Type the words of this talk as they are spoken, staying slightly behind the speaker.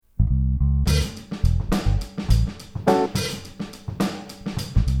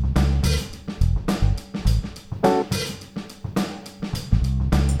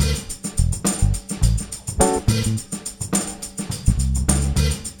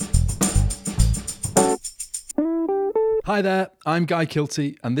Hi there, I'm Guy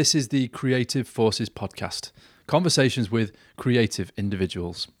Kilty, and this is the Creative Forces podcast, conversations with creative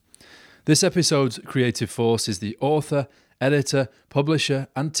individuals. This episode's creative force is the author, editor, publisher,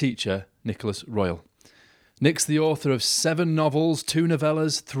 and teacher, Nicholas Royle. Nick's the author of 7 novels, 2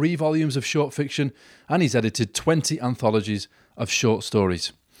 novellas, 3 volumes of short fiction, and he's edited 20 anthologies of short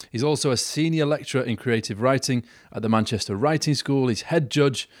stories. He's also a senior lecturer in creative writing at the Manchester Writing School. He's head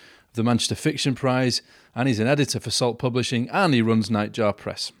judge of the Manchester Fiction Prize, and he's an editor for Salt Publishing, and he runs Nightjar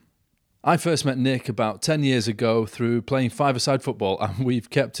Press. I first met Nick about 10 years ago through playing five-a-side football, and we've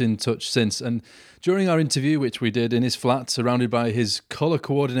kept in touch since. And during our interview, which we did in his flat, surrounded by his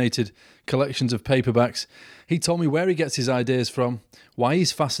colour-coordinated collections of paperbacks, he told me where he gets his ideas from, why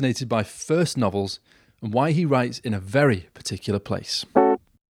he's fascinated by first novels, and why he writes in a very particular place.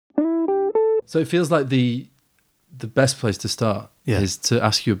 So it feels like the best place to start is to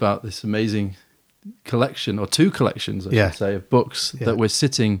ask you about this amazing collection, or 2 collections, I should say, of books that we're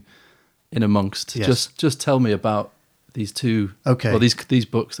sitting in amongst. Yes. Just tell me about these 2, or these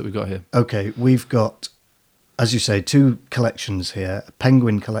books that we've got here. Okay, we've got, as you say, 2 collections here. A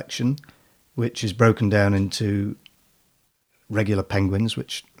penguin collection, which is broken down into regular penguins,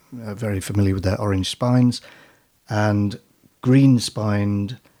 which are very familiar with their orange spines, and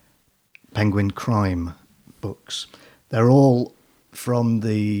green-spined penguin crime books. They're all from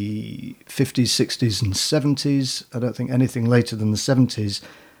the 50s, 60s and 70s. I don't think anything later than the 70s.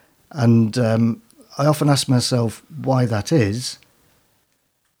 And I often ask myself why that is.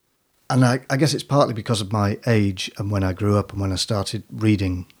 And I guess it's partly because of my age and when I grew up and when I started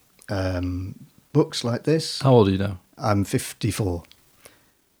reading books like this. How old are you now? I'm 54.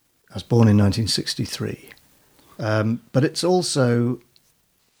 I was born in 1963. But it's also,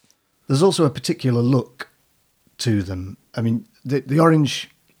 there's also a particular look to them. I mean, the orange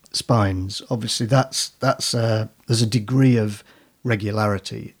spines, obviously there's a degree of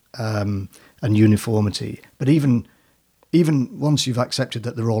regularity and uniformity. But even once you've accepted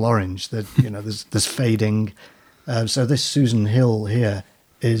that they're all orange, that there's fading. So this Susan Hill here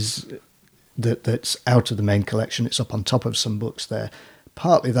is that's out of the main collection. It's up on top of some books there.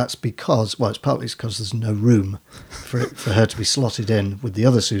 Partly that's because, it's partly because there's no room for her to be slotted in with the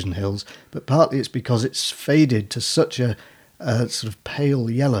other Susan Hills, but partly it's because it's faded to such a sort of pale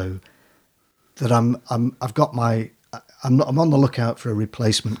yellow that I'm on the lookout for a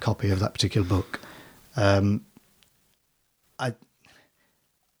replacement copy of that particular book.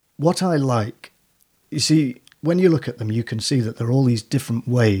 What I like, you see, when you look at them, you can see that there are all these different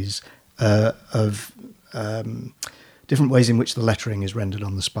ways different ways in which the lettering is rendered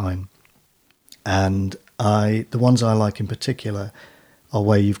on the spine. And the ones I like in particular are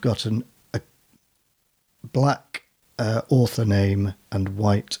where you've got a black author name and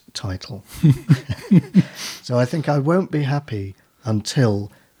white title. So I think I won't be happy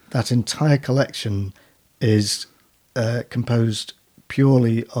until that entire collection is composed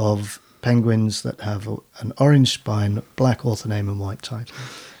purely of penguins that have an orange spine, black author name and white title.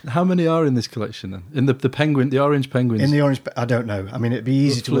 How many are in this collection then? In the orange penguins? In the orange, I don't know. I mean, it'd be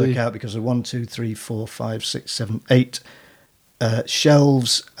easy to work out because of 1, 2, 3, 4, 5, 6, 7, 8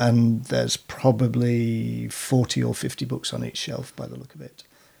 shelves, and there's probably 40 or 50 books on each shelf by the look of it.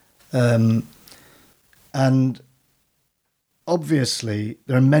 And obviously,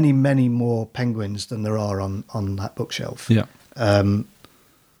 there are many, many more penguins than there are on that bookshelf. Yeah.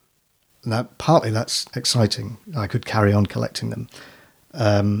 Now, partly that's exciting. I could carry on collecting them.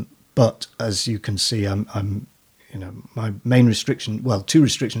 But as you can see, I'm my main restriction, 2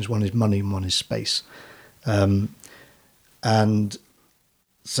 restrictions, one is money and one is space. And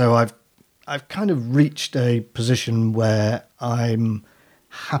so I've kind of reached a position where I'm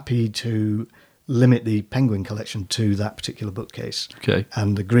happy to limit the penguin collection to that particular bookcase. Okay.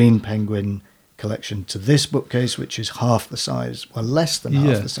 And the green penguin collection to this bookcase, which is half the size, less than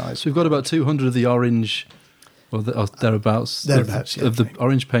half the size. So we've got about 200 of the orange, or thereabouts, of the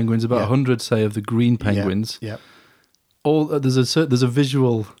orange penguins, about 100, say, of the green penguins. Yeah. All there's a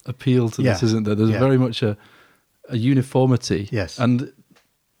visual appeal to this, isn't there? There's very much a uniformity. Yes. And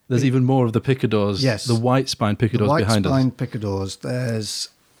there's even more of the picadors, the white spine picadors behind us. The white spine picadors, there's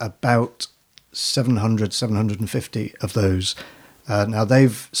about 700, 750 of those. Now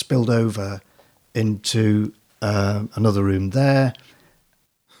they've spilled over into another room there.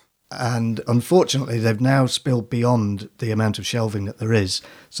 And unfortunately, they've now spilled beyond the amount of shelving that there is.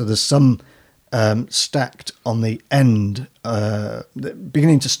 So there's some stacked on the end,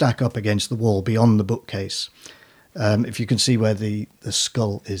 beginning to stack up against the wall beyond the bookcase. If you can see where the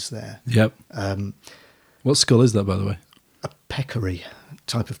skull is there. Yep. What skull is that, by the way? A peccary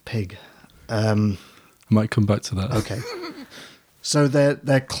type of pig. I I might come back to that. Okay. So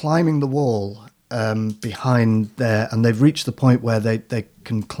they're climbing the wall behind there, and they've reached the point where they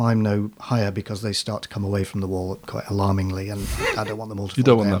can climb no higher because they start to come away from the wall quite alarmingly, and I don't want them all to You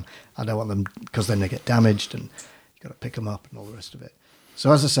fall don't want down. I don't want them, because then they get damaged and you've got to pick them up and all the rest of it.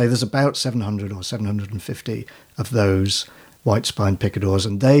 So as I say, there's about 700 or 750 of those white-spined picadors,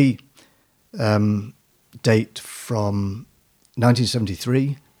 and they date from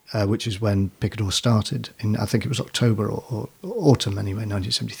 1973, which is when Picador started. I think it was October or autumn anyway,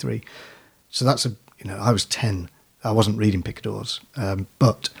 1973. So that's I was 10. I wasn't reading Picadors,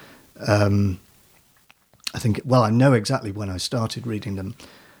 but I think, well, I know exactly when I started reading them.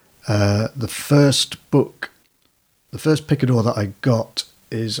 The first Picador that I got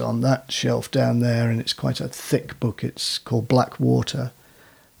is on that shelf down there, and it's quite a thick book. It's called Black Water,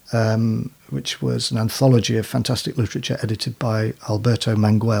 which was an anthology of fantastic literature edited by Alberto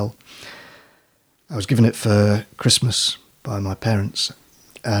Manguel. I was given it for Christmas by my parents,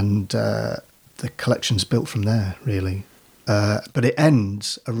 and the collection's built from there, really. But it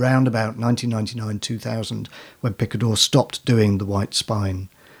ends around about 1999-2000, when Picador stopped doing the white spine.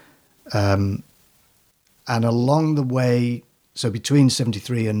 And along the way, so between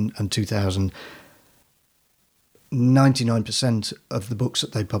 73 and 2000, 99% of the books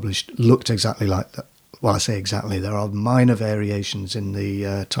that they published looked exactly like that. Well, I say exactly. There are minor variations in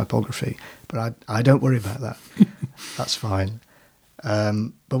the typography, but I don't worry about that. That's fine.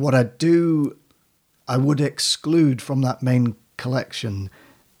 But what I would exclude from that main collection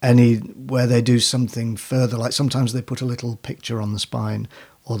any where they do something further. Like sometimes they put a little picture on the spine,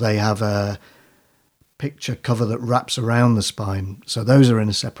 or they have a picture cover that wraps around the spine. So those are in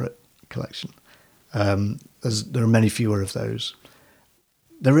a separate collection. There are many fewer of those.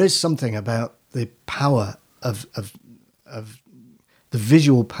 There is something about the power of the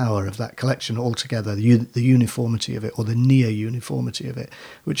visual power of that collection altogether, the uniformity of it, or the near uniformity of it,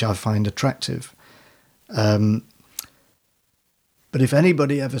 which I find attractive. But if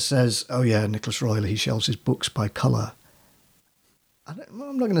anybody ever says, "Oh yeah, Nicholas Royle, he shelves his books by colour," I'm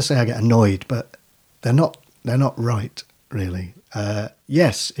not going to say I get annoyed, but they're not right, really.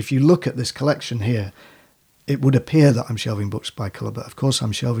 Yes, if you look at this collection here, it would appear that I'm shelving books by colour, but of course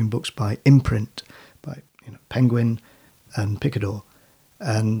I'm shelving books by imprint, by Penguin and Picador.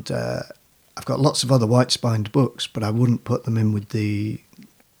 And I've got lots of other white-spined books, but I wouldn't put them in with the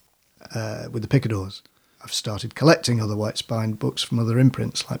Picadors. I've started collecting other white-spined books from other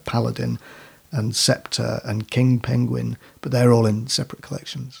imprints like Paladin and Scepter and King Penguin, but they're all in separate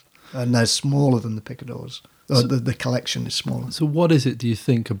collections. And they're smaller than the Picadors. So, the collection is smaller. So what is it, do you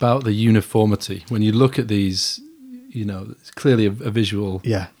think, about the uniformity? When you look at these, it's clearly a visual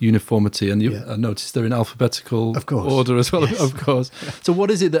uniformity, and I noticed they're in alphabetical order as well, of course. So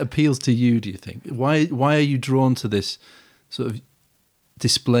what is it that appeals to you, do you think? Why are you drawn to this sort of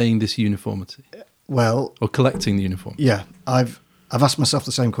displaying this uniformity? Well, or collecting the uniformity? Yeah, I've asked myself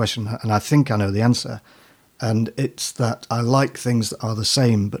the same question, and I think I know the answer. And it's that I like things that are the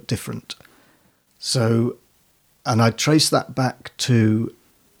same but different. So, and I trace that back to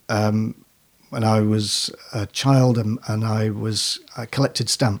when I was a child and I collected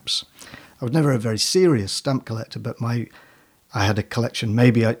stamps. I was never a very serious stamp collector, but I had a collection.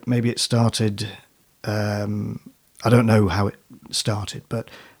 Maybe it started. I don't know how it started, but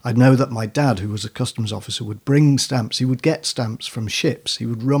I know that my dad, who was a customs officer, would bring stamps. He would get stamps from ships. He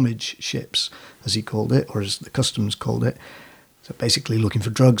would rummage ships, as he called it, or as the customs called it. So basically looking for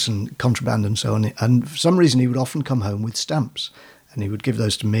drugs and contraband and so on. And for some reason, he would often come home with stamps. And he would give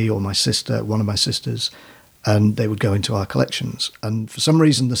those to me or my sister, one of my sisters, and they would go into our collections. And for some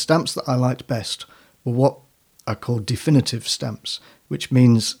reason, the stamps that I liked best were what are called definitive stamps, which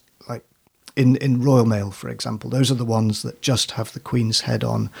means, like, in Royal Mail, for example, those are the ones that just have the Queen's head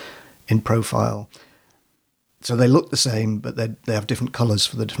on in profile. So they look the same, but they have different colours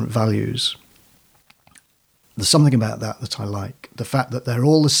for the different values. There's something about that I like. The fact that they're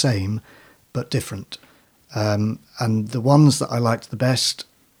all the same, but different. And the ones that I liked the best,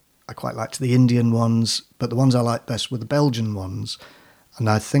 I quite liked the Indian ones, but the ones I liked best were the Belgian ones. And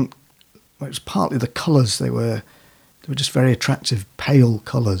I think it was partly the colours. They were just very attractive, pale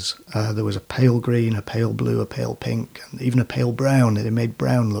colours. There was a pale green, a pale blue, a pale pink, and even a pale brown. It made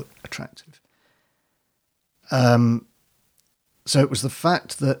brown look attractive. So it was the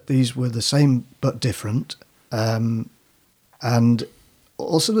fact that these were the same but different. And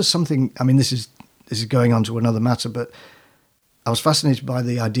also there's something, I mean, this is going on to another matter, but I was fascinated by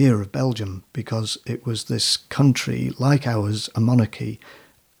the idea of Belgium because it was this country, like ours, a monarchy,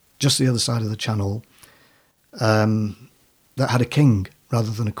 just the other side of the channel, that had a king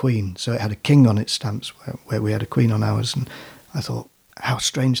rather than a queen. So it had a king on its stamps where we had a queen on ours. And I thought, how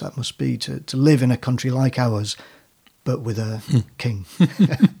strange that must be to live in a country like ours, but with a king.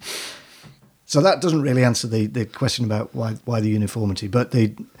 So that doesn't really answer the question about why the uniformity, but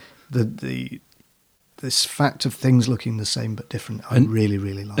this fact of things looking the same but different, I really,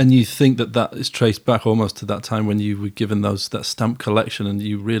 really like. And you think that is traced back almost to that time when you were given that stamp collection and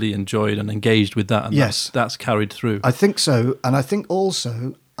you really enjoyed and engaged with that, and yes, that's carried through. I think so, and I think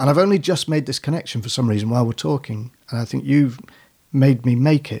also, and I've only just made this connection for some reason while we're talking, and I think you've made me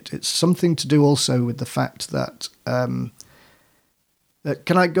make it. It's something to do also with the fact that, can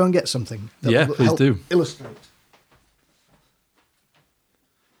I go and get something? Yeah, please do. Illustrate.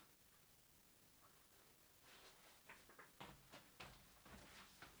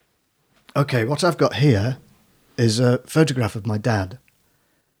 Okay, what I've got here is a photograph of my dad,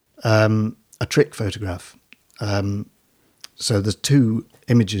 a trick photograph. So there's 2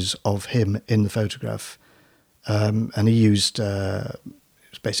 images of him in the photograph, and he used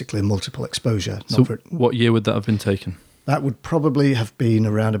it's basically a multiple exposure. So what year would that have been taken? That would probably have been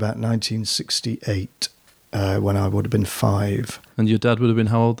around about 1968, when I would have been 5. And your dad would have been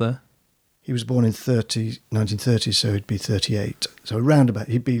how old there? He was born in 1930, so he'd be 38. So around about,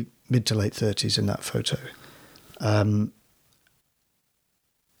 he'd be mid to late 30s in that photo.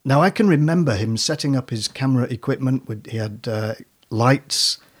 Now, I can remember him setting up his camera equipment. He had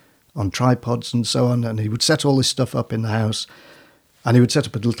lights on tripods and so on, and he would set all this stuff up in the house. And he would set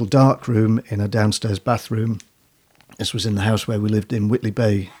up a little dark room in a downstairs bathroom. This was in the house where we lived in Whitley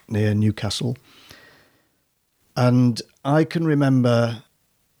Bay, near Newcastle. And I can remember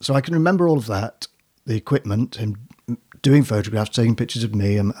all of that, the equipment, him doing photographs, taking pictures of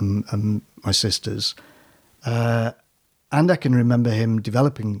me and my sisters. And I can remember him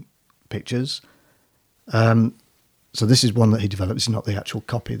developing pictures. So this is one that he developed. This is not the actual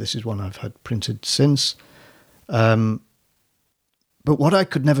copy. This is one I've had printed since. But what I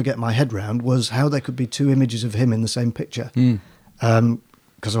could never get my head round was how there could be 2 images of him in the same picture.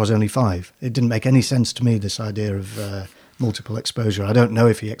 Because I was only 5. It didn't make any sense to me, this idea of multiple exposure. I don't know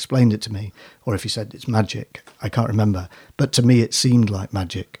if he explained it to me or if he said it's magic. I can't remember. But to me, it seemed like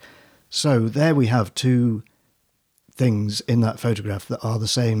magic. So there we have 2 things in that photograph that are the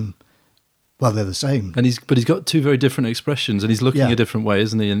same. Well, they're the same. And he's got 2 very different expressions, and he's looking a different way,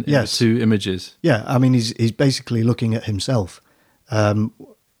 isn't he, in the 2 images? Yeah, I mean, he's basically looking at himself. And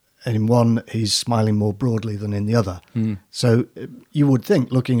in one, he's smiling more broadly than in the other. So you would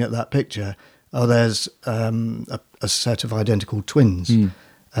think, looking at that picture, there's a set of identical twins.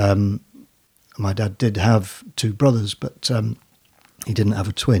 My dad did have 2 brothers, but he didn't have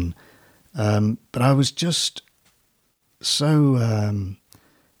a twin. But I was just so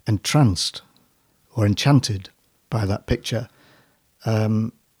entranced or enchanted by that picture.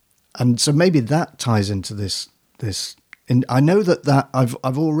 And so maybe that ties into this. And I know that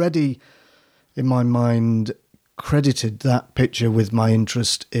I've already, in my mind, credited that picture with my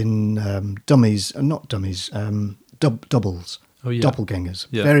interest in dummies, not dummies, doubles, doppelgangers.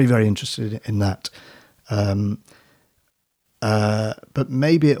 Yeah. Very, very interested in that. But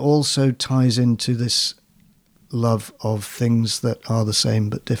maybe it also ties into this love of things that are the same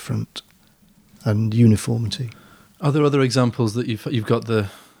but different, and uniformity. Are there other examples that you've got the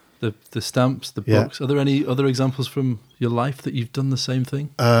stamps, the books? Are there any other examples from your life that you've done the same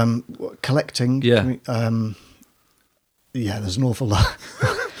thing? Collecting. Yeah. There's an awful lot.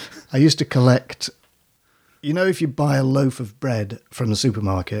 I used to collect, if you buy a loaf of bread from the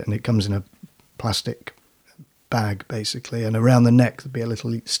supermarket and it comes in a plastic bag, basically, and around the neck there'd be a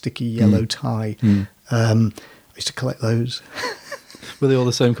little sticky yellow tie. I used to collect those. Were they all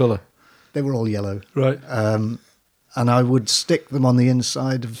the same colour? They were all yellow. Right. And I would stick them on the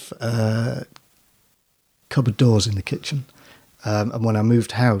inside of cupboard doors in the kitchen. And when I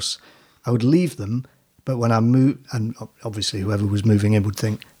moved house, I would leave them. But when I moved, and obviously whoever was moving in would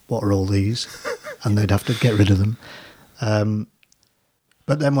think, what are all these? And they'd have to get rid of them.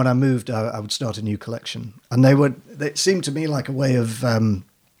 But then when I moved, I would start a new collection. And it seemed to me like a way of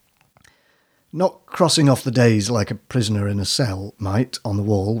not crossing off the days like a prisoner in a cell might on the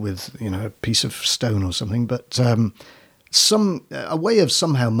wall with, a piece of stone or something, but a way of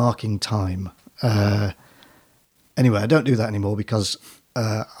somehow marking time. Anyway, I don't do that anymore because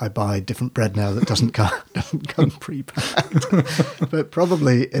I buy different bread now that doesn't come pre-packed. But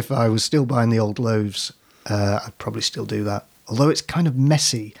probably if I was still buying the old loaves, I'd probably still do that. Although it's kind of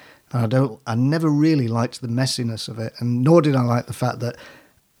messy, and I never really liked the messiness of it, and nor did I like the fact that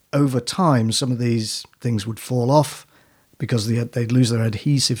over time some of these things would fall off because they'd lose their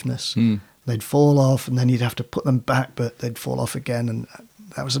adhesiveness. they'd fall off, and then you'd have to put them back, but they'd fall off again, and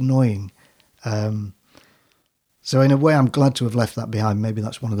that was annoying. So in a way, I'm glad to have left that behind. Maybe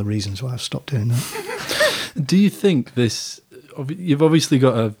that's one of the reasons why I've stopped doing that. Do you think this? You've obviously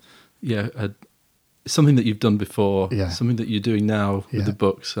got something that you've done before, something that you're doing now with the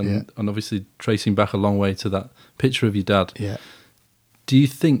books, and obviously tracing back a long way to that picture of your dad. Yeah. Do you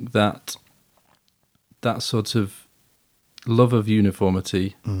think that sort of love of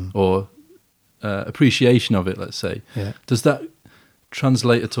uniformity or appreciation of it, let's say, does that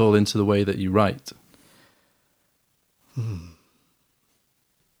translate at all into the way that you write?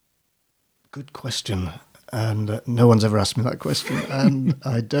 Good question. And no one's ever asked me that question, and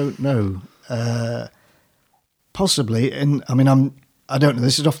I don't know. Possibly. I don't know.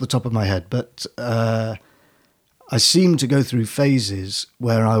 This is off the top of my head, but I seem to go through phases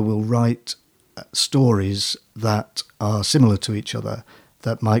where I will write stories that are similar to each other,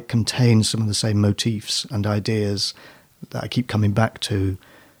 that might contain some of the same motifs and ideas that I keep coming back to.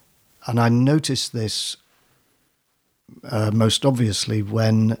 And I notice this most obviously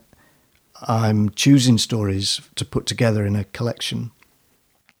when I'm choosing stories to put together in a collection.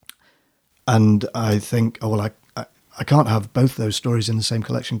 And I think, I can't have both those stories in the same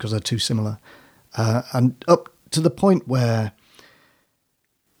collection because they're too similar. And up to the point where,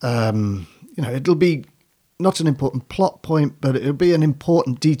 it'll be not an important plot point, but it'll be an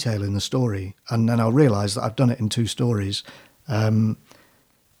important detail in the story. And then I'll realise that I've done it in two stories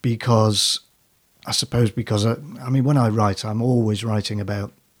because when I write, I'm always writing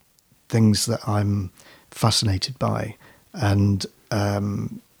about things that I'm fascinated by. And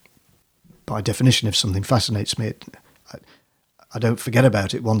by definition, if something fascinates me, I don't forget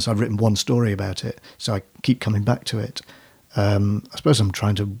about it once I've written one story about it. So I keep coming back to it. I suppose I'm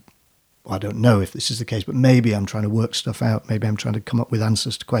trying to, I don't know if this is the case, but maybe I'm trying to work stuff out. Maybe I'm trying to come up with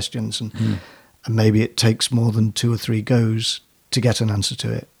answers to questions, and maybe it takes more than 2 or 3 goes to get an answer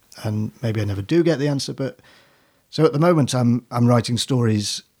to it. And maybe I never do get the answer. But so at the moment, I'm writing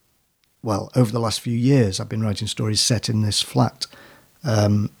stories. Well, over the last few years, I've been writing stories set in this flat,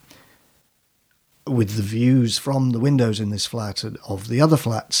 with the views from the windows in this flat of the other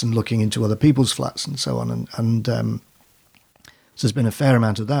flats and looking into other people's flats and so on. And so there's been a fair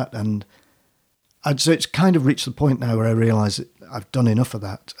amount of that. And so it's kind of reached the point now where I realise that I've done enough of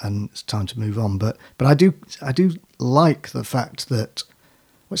that and it's time to move on. But I do like the fact that,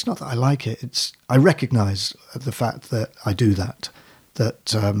 well, it's not that I like it, I recognise the fact that I do that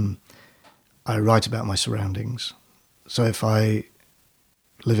I write about my surroundings. So if I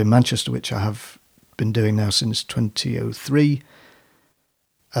live in Manchester, which I have been doing now since 2003,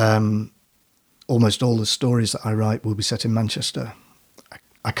 almost all the stories that I write will be set in Manchester.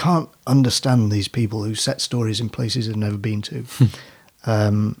 I can't understand these people who set stories in places I've never been to.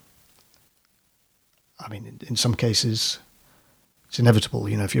 In some cases, it's inevitable.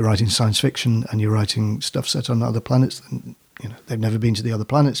 If you're writing science fiction and you're writing stuff set on other planets, then they've never been to the other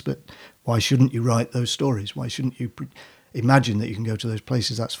planets, but why shouldn't you write those stories? Why shouldn't you imagine that you can go to those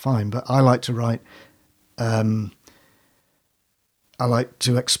places? That's fine. But I like to write, I like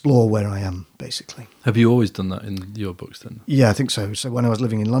to explore where I am, basically. Have you always done that in your books then? Yeah, I think so. So when I was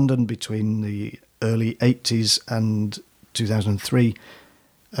living in London between the early 80s and 2003,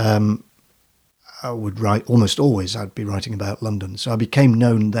 I would write, almost always I'd be writing about London. So I became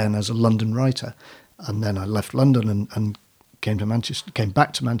known then as a London writer. And then I left London and came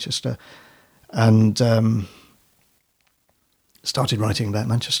back to Manchester, and started writing about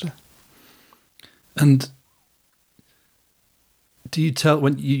Manchester. And do you tell,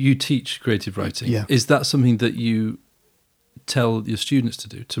 when you teach creative writing, is that something that you tell your students to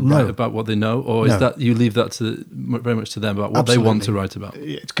do, to write about what they know, or is that you leave that very much to them about what they want to write about?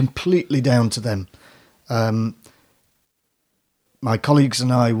 It's completely down to them. My colleagues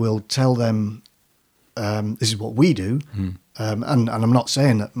and I will tell them, this is what we do, and I'm not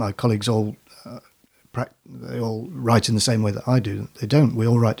saying that my colleagues all they all write in the same way that I do. They don't. We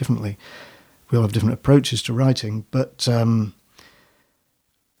all write differently. We all have different approaches to writing. But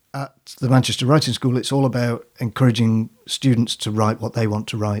at the Manchester Writing School, it's all about encouraging students to write what they want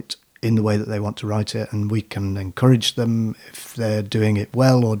to write in the way that they want to write it, and we can encourage them if they're doing it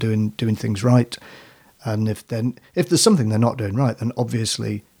well or doing things right. And if there's something they're not doing right, then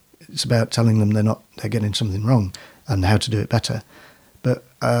obviously it's about telling them they're getting something wrong and how to do it better. But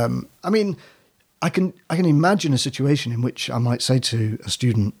I can imagine a situation in which I might say to a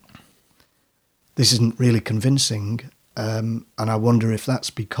student, "This isn't really convincing," and I wonder if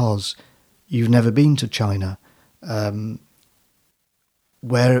that's because you've never been to China.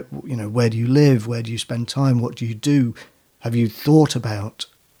 Where do you live? Where do you spend time? What do you do? Have you thought about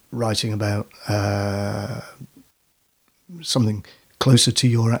writing about something closer to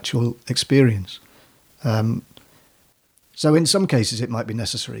your actual experience. So in some cases, it might be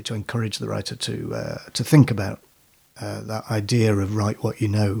necessary to encourage the writer to think about that idea of write what you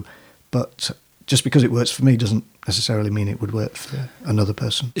know. But just because it works for me doesn't necessarily mean it would work for another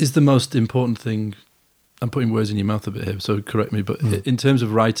person. Is the most important thing, I'm putting words in your mouth a bit here, so correct me, but in terms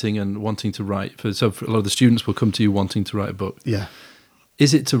of writing and wanting to write, so for a lot of the students will come to you wanting to write a book. Yeah.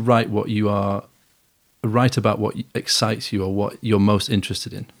 Is it to write about what excites you or what you're most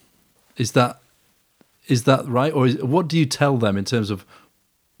interested in? Is that right? Or what do you tell them in terms of,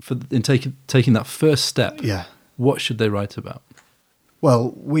 taking that first step? Yeah. What should they write about?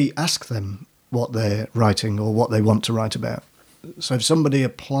 Well, we ask them what they're writing or what they want to write about. So if somebody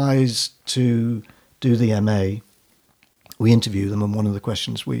applies to do the MA, we interview them, and one of the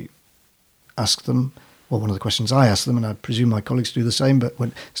questions we ask them, well, one of the questions I ask them, and I presume my colleagues do the same, but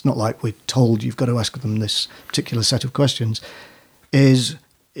it's not like we're told you've got to ask them this particular set of questions, is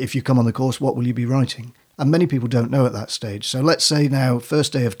if you come on the course, what will you be writing? And many people don't know at that stage. So let's say now,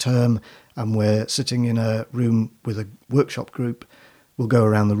 first day of term, and we're sitting in a room with a workshop group. We'll go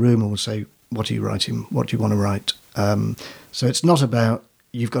around the room and we'll say, what are you writing? What do you want to write? So it's not about,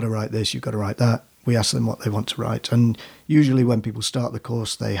 you've got to write this, you've got to write that. We ask them what they want to write. And usually when people start the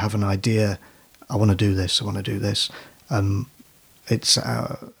course, they have an idea, I want to do this, I want to do this. It's,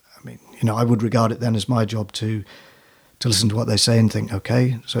 I would regard it then as my job to listen to what they say and think,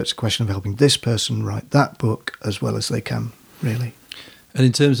 okay, so it's a question of helping this person write that book as well as they can, really. And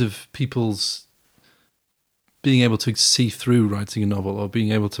in terms of people's being able to see through writing a novel, or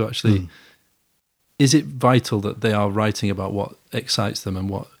being able to actually, is it vital that they are writing about what excites them and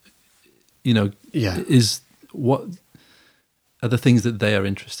what, what are the things that they are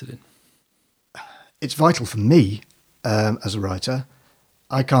interested in? It's vital for me as a writer.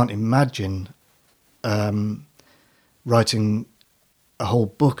 I can't imagine writing a whole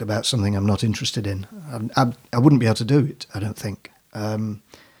book about something I'm not interested in. I wouldn't be able to do it, I don't think.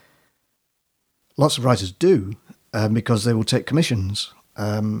 Lots of writers do because they will take commissions.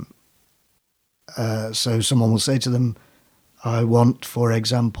 So someone will say to them, I want, for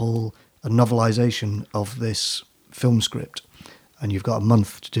example, a novelisation of this film script, and you've got a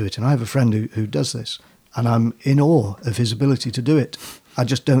month to do it. And I have a friend who does this, and I'm in awe of his ability to do it. I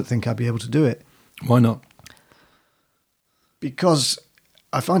just don't think I'd be able to do it. Why not? Because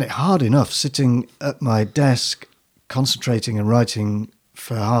I find it hard enough sitting at my desk, concentrating and writing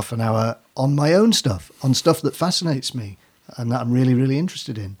for half an hour on my own stuff, on stuff that fascinates me and that I'm really, really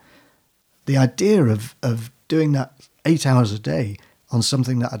interested in. The idea of doing that 8 hours a day on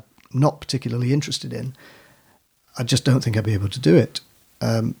something that I'm not particularly interested in, I just don't think I'd be able to do it.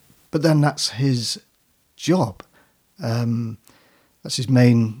 But then that's his job. That's his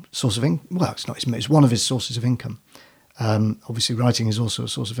main source of income. Well, it's not his main, it's one of his sources of income. Obviously, writing is also a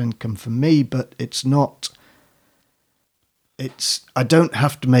source of income for me, but it's not. I don't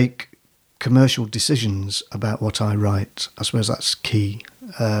have to make commercial decisions about what I write. I suppose that's key.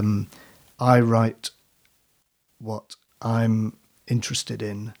 I write what I'm interested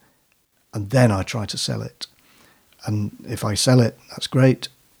in, and then I try to sell it. And if I sell it, that's great.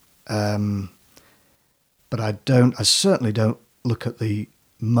 But I certainly don't look at the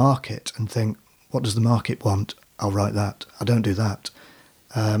market and think, what does the market want? I'll write that. I don't do that.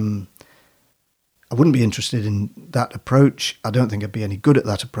 I wouldn't be interested in that approach. I don't think I'd be any good at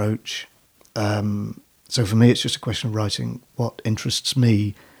that approach. So for me, it's just a question of writing what interests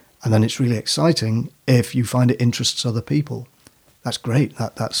me. And then it's really exciting if you find it interests other people. That's great,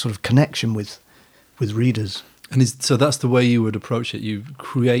 that sort of connection with readers. And so that's the way you would approach it. You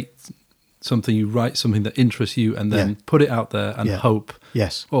create something, you write something that interests you, and then put it out there and hope.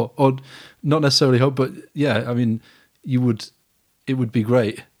 Yes. Or not necessarily hope, but I mean, it would be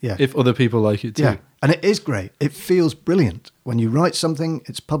great if other people like it too. Yeah, and it is great. It feels brilliant. When you write something,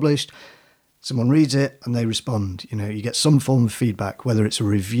 it's published, someone reads it and they respond. You get some form of feedback, whether it's a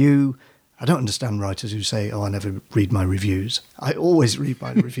review. I don't understand writers who say, I never read my reviews. I always read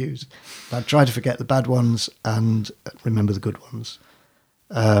my reviews. I try to forget the bad ones and remember the good ones.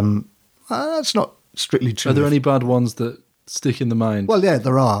 That's not strictly true. Are there any bad ones that stick in the mind? Well, yeah,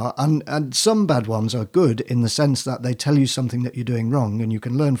 there are. And some bad ones are good in the sense that they tell you something that you're doing wrong and you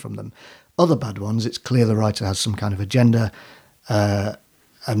can learn from them. Other bad ones, it's clear the writer has some kind of agenda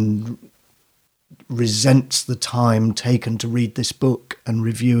and resents the time taken to read this book and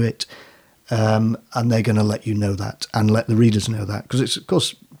review it. And they're going to let you know that and let the readers know that. Because it's, of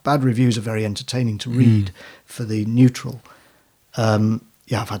course, bad reviews are very entertaining to read for the neutral.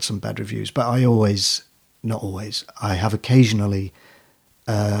 I've had some bad reviews, but not always. I have occasionally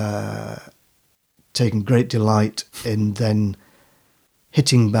taken great delight in then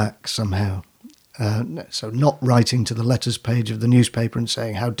hitting back somehow. So not writing to the letters page of the newspaper and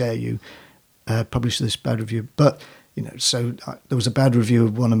saying, how dare you publish this bad review. But, so there was a bad review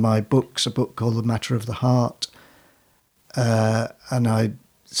of one of my books, a book called The Matter of the Heart. And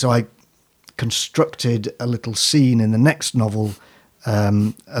I constructed a little scene in the next novel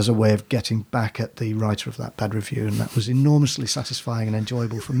as a way of getting back at the writer of that bad review. And that was enormously satisfying and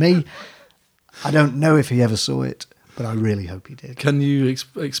enjoyable for me. I don't know if he ever saw it, but I really hope he did. Can you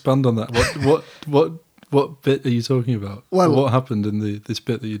expand on that? What bit are you talking about? Well, what happened in this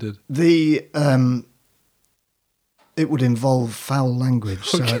bit that you did? It would involve foul language.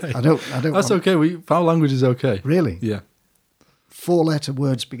 So Okay. I don't. That's okay. Foul language is okay. Really? Yeah. 4-letter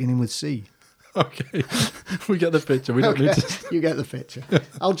words beginning with C. Okay. We get the picture. We don't need to. You get the picture.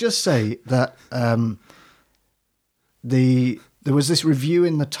 I'll just say that there was this review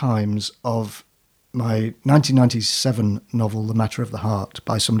in the Times of my 1997 novel, The Matter of the Heart,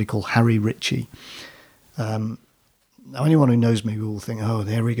 by somebody called Harry Ritchie. Now, anyone who knows me will think, oh,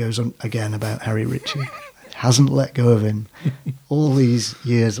 there he goes on again about Harry Ritchie. Hasn't let go of him all these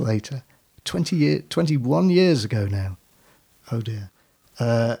years later. 21 years ago now. Oh, dear.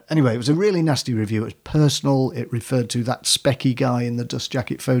 Anyway, it was a really nasty review. It was personal. It referred to that specky guy in the dust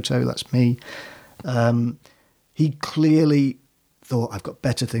jacket photo. That's me. He clearly thought, I've got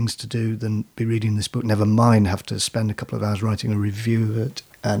better things to do than be reading this book. Never mind have to spend a couple of hours writing a review of it.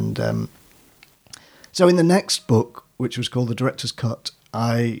 And so in the next book, which was called The Director's Cut,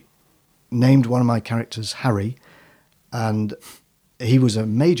 I named one of my characters Harry. And he was a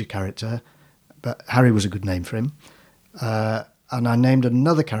major character, but Harry was a good name for him. And I named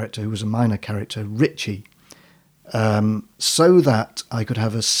another character who was a minor character, Richie, so that I could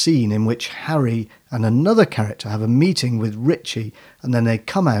have a scene in which Harry and another character have a meeting with Richie, and then they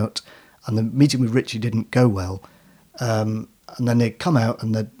come out, and the meeting with Richie didn't go well. And then they come out,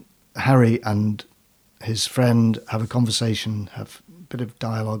 and Harry and his friend have a conversation, have a bit of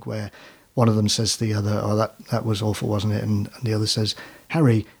dialogue where one of them says to the other, oh, that was awful, wasn't it? And the other says,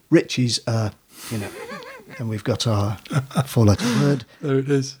 Harry, Richie's, and we've got our 4-letter word. There it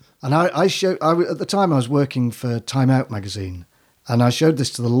is. And at the time I was working for Time Out magazine, and I showed this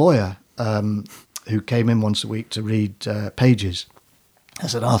to the lawyer who came in once a week to read pages. I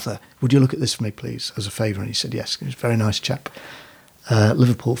said, Arthur, would you look at this for me, please, as a favour? And he said, yes. He was a very nice chap.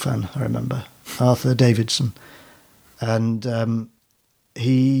 Liverpool fan, I remember. Arthur Davidson. And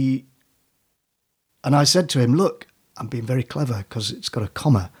I said to him, look, I'm being very clever because it's got a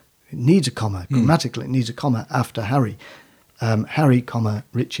comma. It needs a comma. Grammatically, it needs a comma after Harry. Harry, comma,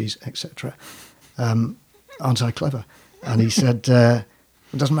 Richie's, etc. Aren't I clever? And he said, it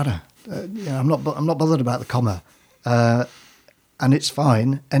doesn't matter. I'm not bothered about the comma. And it's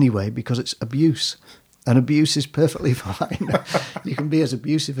fine anyway because it's abuse. And abuse is perfectly fine. You can be as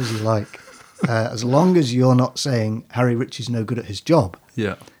abusive as you like. As long as you're not saying Harry Ritchie's no good at his job.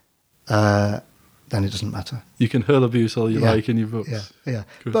 Yeah. Then it doesn't matter. You can hurl abuse all you like in your books. Yeah.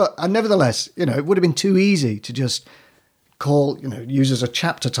 Good. But nevertheless, it would have been too easy to just call, use as a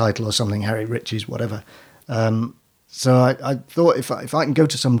chapter title or something, Harry Ritchie's, whatever. So I thought if I can go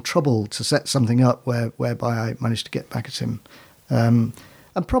to some trouble to set something up whereby I managed to get back at him, and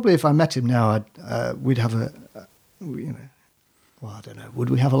probably if I met him now, we'd have well, I don't know, would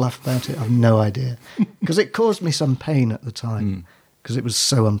we have a laugh about it? I've no idea. Because it caused me some pain at the time, because it was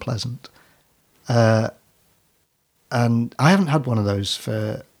so unpleasant. And I haven't had one of those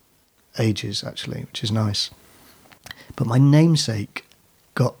for ages, actually, which is nice. But my namesake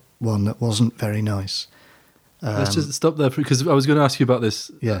got one that wasn't very nice. Let's just stop there because I was going to ask you about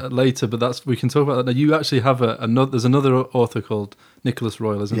this later, but we can talk about that now. You actually have there's another author called Nicholas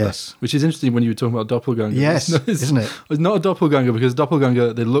Royle, isn't there? Which is interesting when you were talking about doppelganger. Yes, isn't it? It's not a doppelganger because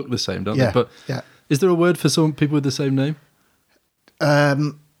doppelganger, they look the same, don't they? But is there a word for some people with the same name?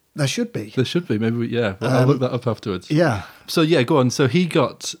 There should be. There should be. Maybe I'll look that up afterwards. Yeah. So go on. So he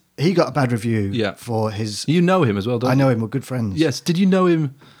got a bad review for his... You know him as well, don't you? I know him. We're good friends. Yes. Did you know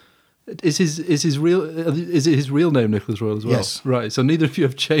him... Is it his real name Nicholas Royle as well? Yes. Right. So neither of you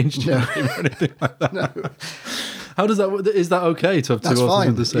have changed your name or anything like that. No. How does that? Is that okay to have two authors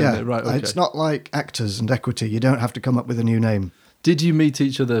with the same name? Right. Okay. It's not like Actors and Equity. You don't have to come up with a new name. Did you meet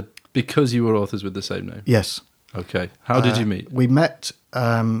each other because you were authors with the same name? Yes. Okay. How did you meet? We met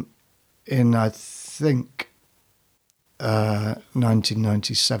in I think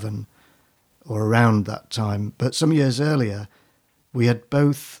 1997 or around that time, but some years earlier, we had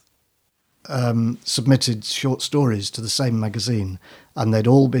both submitted short stories to the same magazine, and they'd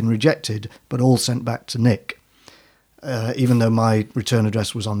all been rejected, but all sent back to Nick. even though my return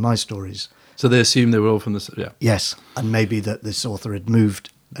address was on my stories. So they assumed they were all from the... Yeah. Yes, and maybe that this author had moved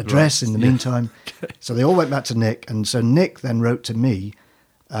address in the meantime. Okay. So they all went back to Nick, and so Nick then wrote to me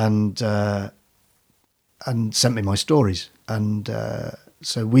and sent me my stories. And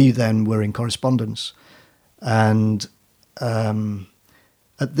so we then were in correspondence. And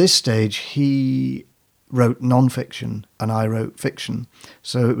at this stage, he wrote non-fiction and I wrote fiction.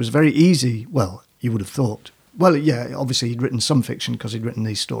 So it was very easy. Well, you would have thought. Well, yeah, obviously he'd written some fiction because he'd written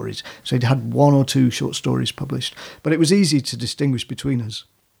these stories. So he'd had 1 or 2 short stories published. But it was easy to distinguish between us.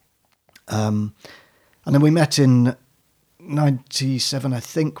 And then we met in 97, I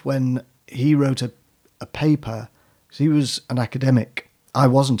think, when he wrote a paper. He was an academic. I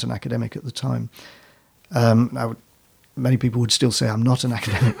wasn't an academic at the time. Many people would still say I'm not an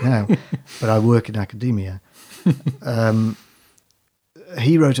academic now, but I work in academia.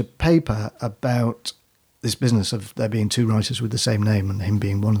 He wrote a paper about this business of there being 2 writers with the same name and him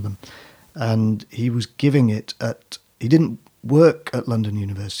being one of them. And he was giving it at... He didn't work at London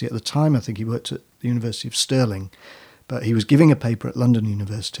University. At the time, I think he worked at the University of Stirling. But he was giving a paper at London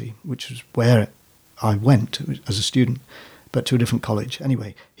University, which was where I went as a student, but to a different college.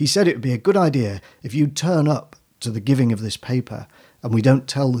 Anyway, he said it would be a good idea if you turn up to the giving of this paper and we don't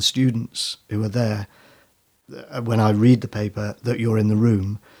tell the students who are there when I read the paper that you're in the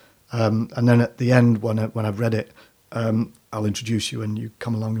room. And then at the end, when I've read it, I'll introduce you and you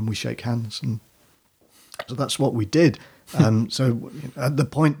come along and we shake hands. And so that's what we did. So at the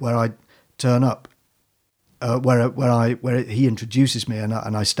point where I turn up, where he introduces me and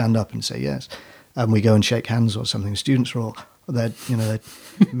I stand up and say yes, and we go and shake hands or something, students are all, their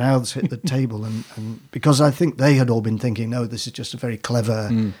mouths hit the table. And because I think they had all been thinking, no, this is just a very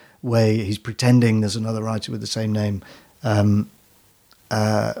clever way. He's pretending there's another writer with the same name.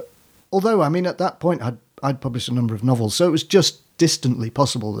 Although, I mean, at that point, I'd published a number of novels, so it was just distantly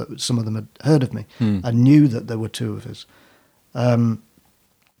possible that some of them had heard of me and knew that there were 2 of us.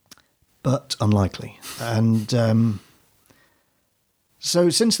 But unlikely. And so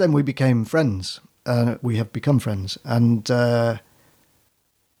since then, we became friends. We have become friends. And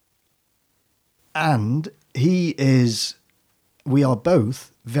we are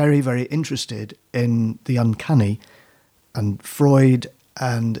both very, very interested in the uncanny and Freud,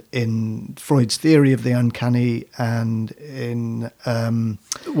 and in Freud's theory of the uncanny, and in...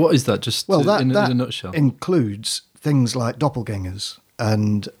 what is that, just well, in a nutshell? Includes things like doppelgangers,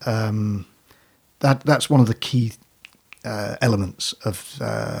 and that's one of the key elements of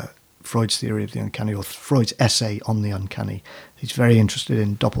Freud's theory of the uncanny, or Freud's essay on the uncanny. He's very interested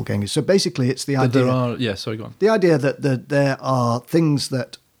in doppelgangers. So basically it's the idea... Go on. The idea that there are things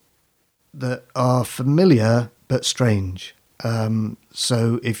that are familiar but strange.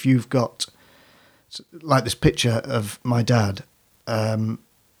 So if you've got, like this picture of my dad, the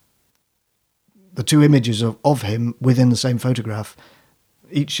 2 images of him within the same photograph,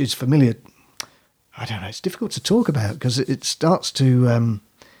 each is familiar. I don't know, it's difficult to talk about because it starts to...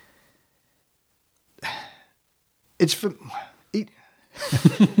 it's for...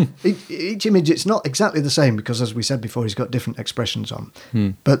 Each image, it's not exactly the same because, as we said before, he's got different expressions on.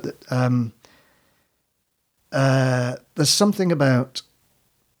 But there's something about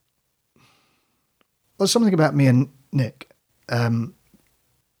me and Nick. There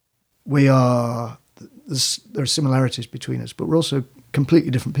are similarities between us, but we're also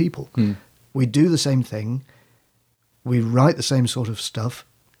completely different people. We do the same thing. We write the same sort of stuff,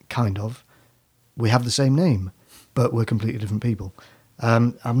 kind of. We have the same name, but we're completely different people.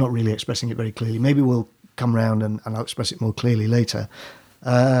 I'm not really expressing it very clearly. Maybe we'll come round and I'll express it more clearly later.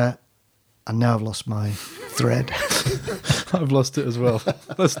 And now I've lost my thread. I've lost it as well.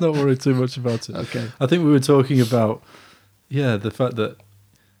 Let's not worry too much about it. Okay. I think we were talking about, the fact that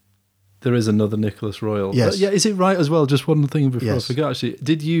there is another Nicholas Royal. Yes. But is it right as well? Just one thing before Yes. I forget, actually.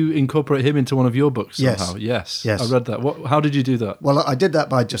 Did you incorporate him into one of your books Yes. somehow? Yes. Yes. I read that. How did you do that? Well, I did that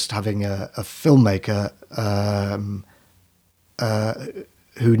by just having a filmmaker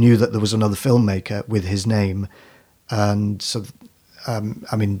who knew that there was another filmmaker with his name. And so,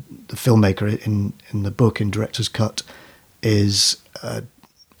 the filmmaker in the book, in Director's Cut, is an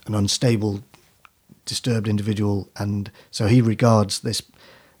unstable, disturbed individual. And so he regards this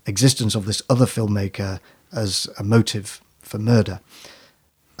existence of this other filmmaker as a motive for murder.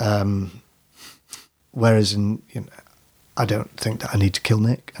 Whereas I don't think that I need to kill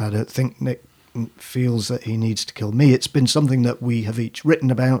Nick. I don't think Nick feels that he needs to kill me. It's been something that we have each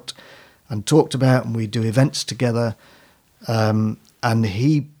written about and talked about, and we do events together. I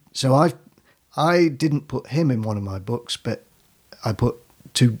didn't put him in one of my books, but I put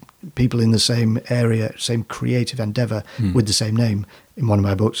two people in the same area, same creative endeavour with the same name in one of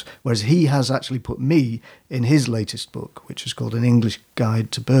my books, whereas he has actually put me in his latest book, which is called An English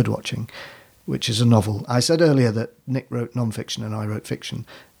Guide to Birdwatching, which is a novel. I said earlier that Nick wrote non-fiction and I wrote fiction.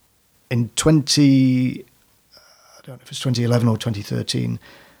 In I don't know if it's 2011 or 2013,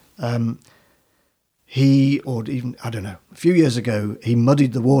 a few years ago, he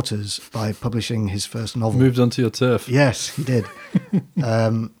muddied the waters by publishing his first novel. Moved onto your turf. Yes, he did.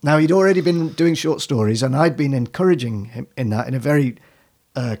 Now, he'd already been doing short stories, and I'd been encouraging him in that in a very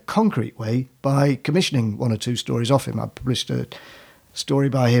concrete way by commissioning one or two stories off him. I published a story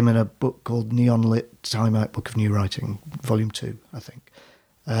by him in a book called Neon Lit Time Out Book of New Writing, Volume 2, I think.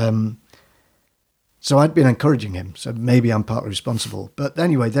 So I'd been encouraging him, so maybe I'm partly responsible. But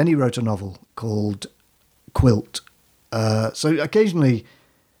anyway, then he wrote a novel called Quilt. So occasionally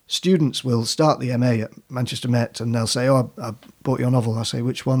students will start the MA at Manchester Met and they'll say, "Oh, I bought your novel." I say,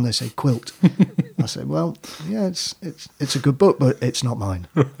 "Which one?" They say, "Quilt." I say, "Well, yeah, it's a good book, but it's not mine."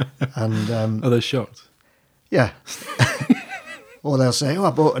 And are they shocked? Yeah. Or they'll say, "Oh,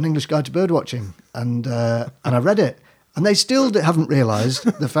 I bought An English Guide to Birdwatching," and I read it. And they still haven't realised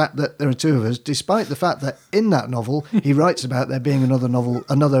the fact that there are two of us, despite the fact that in that novel he writes about there being another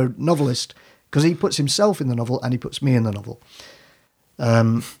novelist, because he puts himself in the novel and he puts me in the novel.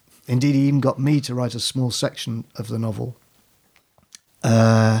 Indeed, he even got me to write a small section of the novel.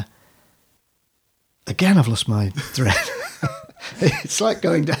 Again, I've lost my thread. It's like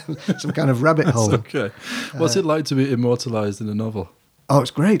going down some kind of rabbit hole. That's okay. What's it like to be immortalised in a novel? Oh, it's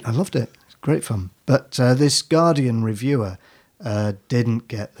great. I loved it. It's great fun. But this Guardian reviewer didn't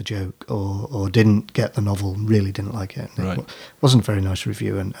get the joke or didn't get the novel, really didn't like it. And it wasn't a very nice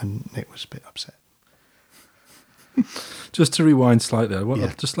review, and Nick was a bit upset. Just to rewind slightly,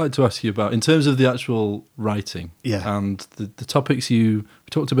 I'd just like to ask you about, in terms of the actual writing and the topics we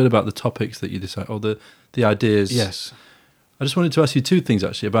talked a bit about the topics that you decide, or the ideas. Yes. I just wanted to ask you two things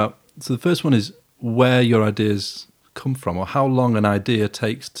actually about, so the first one is where your ideas come from, or how long an idea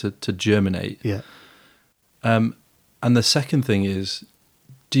takes to germinate. Yeah. And the second thing is,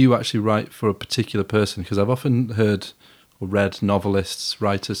 do you actually write for a particular person? Because I've often heard or read novelists,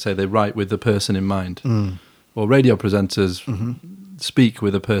 writers say they write with the person in mind. Or radio presenters speak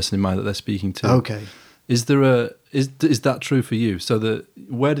with a person in mind that they're speaking to. Okay. Is that true for you? So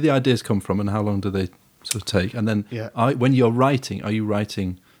where do the ideas come from, and how long do they sort of take? And then when you're writing, are you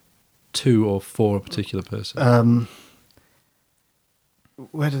writing to or for a particular person?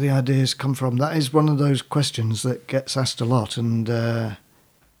 Where do the ideas come from? That is one of those questions that gets asked a lot, and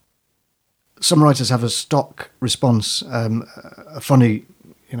some writers have a stock response, a funny,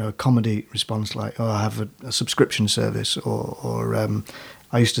 a comedy response like, "Oh, I have a subscription service," or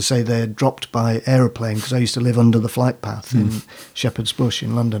I used to say they're dropped by aeroplane because I used to live under the flight path in Shepherd's Bush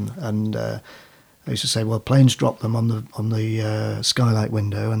in London, and I used to say, well, planes drop them on the skylight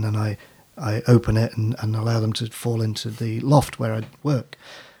window, and then I open it and allow them to fall into the loft where I work.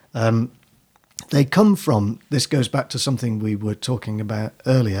 They come from, this goes back to something we were talking about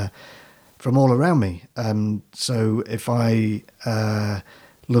earlier, from all around me. So if I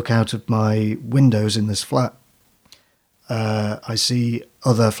look out of my windows in this flat, I see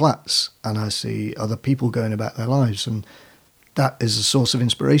other flats and I see other people going about their lives, and that is a source of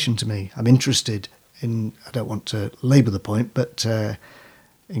inspiration to me. I'm interested in, I don't want to labour the point, but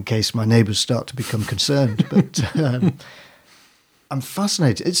in case my neighbours start to become concerned, but I'm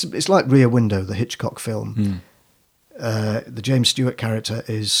fascinated. It's like Rear Window, the Hitchcock film. The James Stewart character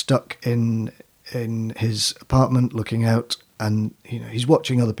is stuck in his apartment looking out, and he's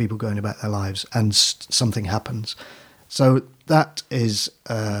watching other people going about their lives, and something happens. So that is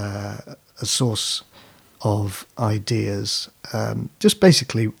a source of ideas. Just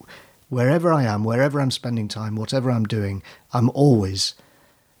basically, wherever I am, wherever I'm spending time, whatever I'm doing,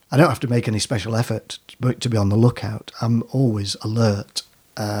 I don't have to make any special effort to be on the lookout. I'm always alert.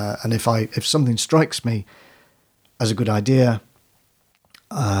 And if something strikes me as a good idea,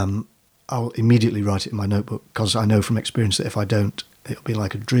 I'll immediately write it in my notebook, because I know from experience that if I don't, it'll be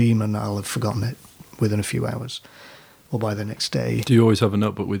like a dream and I'll have forgotten it within a few hours or by the next day. Do you always have a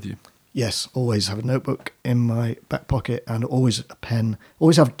notebook with you? Yes, always have a notebook in my back pocket, and always a pen.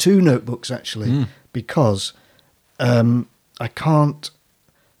 Always have two notebooks, actually, because I can't...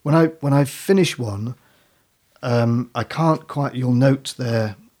 When I finish one, I can't quite... You'll note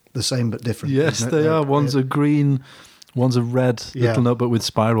they're the same but different. Yes, they are. One's a green, one's a red little notebook with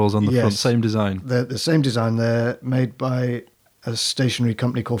spirals on the front. Same design. They're the same design. They're made by a stationery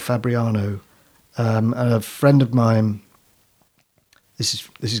company called Fabriano. And a friend of mine...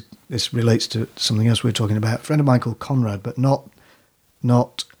 This relates to something else we were talking about. A friend of mine called Conrad, but not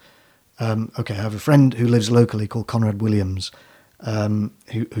not, okay, I have a friend who lives locally called Conrad Williams,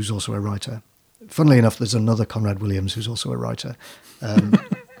 who's also a writer. Funnily enough, there's another Conrad Williams who's also a writer,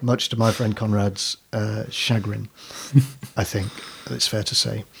 much to my friend Conrad's chagrin, I think it's fair to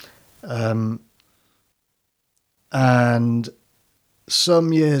say. And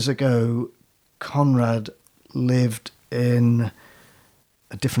some years ago, Conrad lived in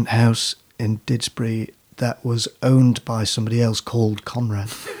a different house in Didsbury that was owned by somebody else called Conrad.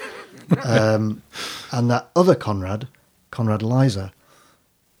 And that other Conrad Liza,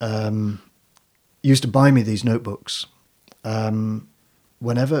 used to buy me these notebooks. For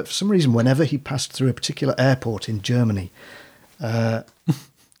some reason, whenever he passed through a particular airport in Germany.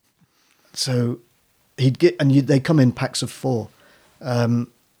 So he'd get, and they come in packs of 4.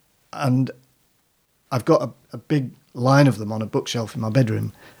 And I've got a big line of them on a bookshelf in my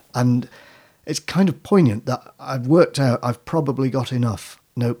bedroom. And it's kind of poignant that I've worked out I've probably got enough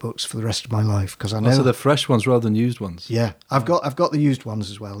notebooks for the rest of my life, because I know. Also, they're fresh ones rather than used ones. Yeah, I've got the used ones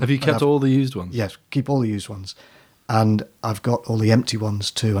as well. Have you kept all the used ones? Yes, keep all the used ones, and I've got all the empty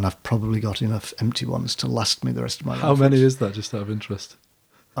ones too. And I've probably got enough empty ones to last me the rest of my life. How many is that? Just out of interest.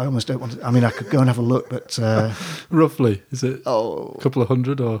 I almost don't want to. I mean, I could go and have a look, but roughly, is it a couple of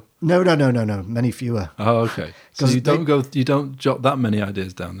hundred or? No, many fewer. Oh, okay. So you don't jot that many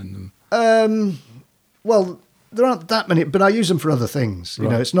ideas down in them. Well, there aren't that many, but I use them for other things. Right.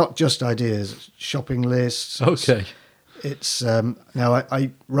 You know, it's not just ideas. It's shopping lists. Okay. It's now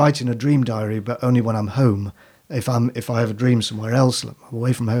I write in a dream diary, but only when I'm home. If I have a dream somewhere else, I'm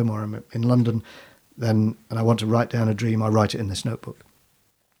away from home or I'm in London, and I want to write down a dream, I write it in this notebook.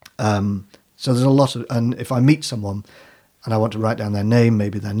 So there's a lot of, and if I meet someone and I want to write down their name,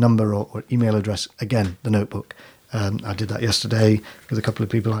 maybe their number or email address, again, the notebook. I did that yesterday with a couple of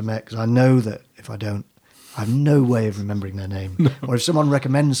people I met, because I know that if I don't, I have no way of remembering their name. No. Or if someone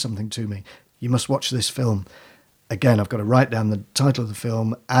recommends something to me, you must watch this film. Again, I've got to write down the title of the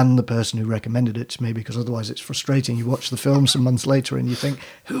film and the person who recommended it to me, because otherwise it's frustrating. You watch the film some months later and you think,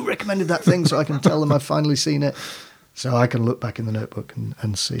 who recommended that thing, so I can tell them I've finally seen it. So I can look back in the notebook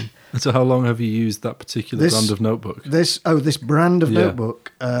and see. And so how long have you used that particular brand of notebook? This brand of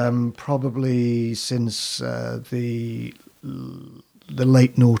notebook, probably since the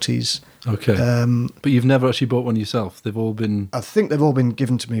late noughties. Okay. But you've never actually bought one yourself? They've all been... I think they've all been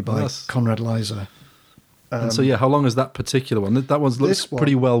given to me by Conrad Liza. And so, how long is that particular one? That one looks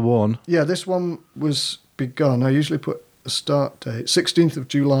pretty well worn. Yeah, this one was begun. I usually put a start date, 16th of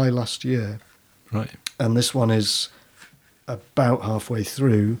July last year. Right. And this one is about halfway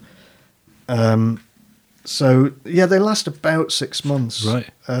through. So, they last about 6 months. Right.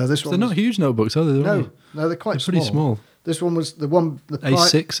 They're not huge notebooks, are they? No, they're quite small. Pretty small. This one was the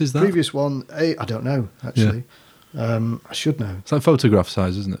A6, is that? Previous one, I don't know, actually. Yeah. I should know. It's like photograph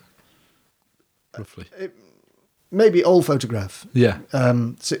size, isn't it? Roughly. Maybe old photograph. Yeah.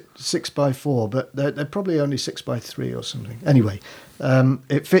 6x4, but they're probably only 6x3 or something. Anyway,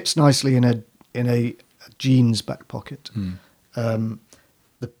 it fits nicely in a jeans back pocket.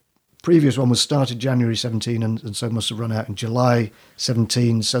 The previous one was started January 17 and so must have run out in July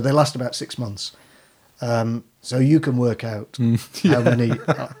 17. So they last about 6 months. So you can work out how many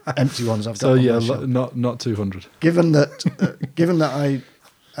empty ones I've got. So not 200. Given that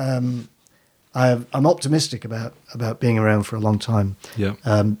I'm optimistic about being around for a long time. Yeah.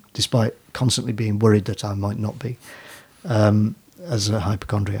 Despite constantly being worried that I might not be, as a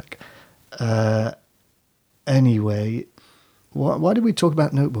hypochondriac. Anyway, why did we talk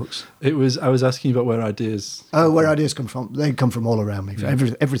about notebooks? I was asking about where ideas. Where ideas come from? They come from all around me. Yeah.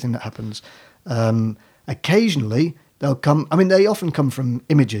 Everything that happens. Occasionally they'll come. I mean, they often come from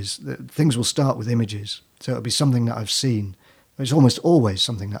images. Things will start with images, so it'll be something that I've seen. It's almost always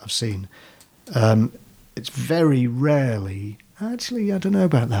something that I've seen. It's very rarely. Actually, I don't know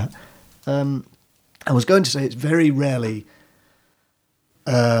about that. I was going to say it's very rarely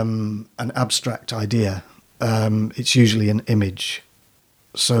an abstract idea. It's usually an image.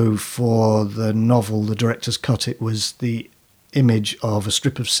 So for the novel, The Director's Cut, it was the image of a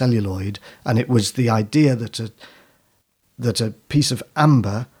strip of celluloid, and it was the idea that a piece of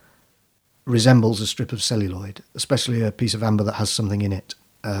amber resembles a strip of celluloid, especially a piece of amber that has something in it,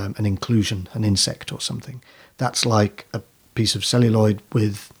 an inclusion, an insect or something. That's like a piece of celluloid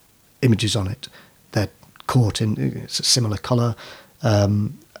with images on it. They're caught in, it's a similar colour,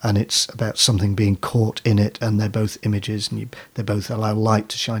 and it's about something being caught in it, and they're both images, and they both allow light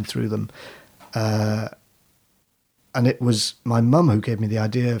to shine through them. And it was my mum who gave me the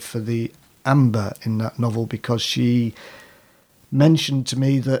idea for the amber in that novel, because she mentioned to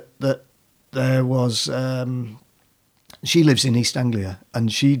me that there was She lives in East Anglia,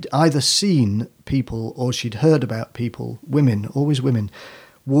 and she'd either seen people or she'd heard about people, women, always women,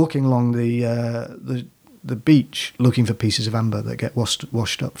 walking along the beach looking for pieces of amber that get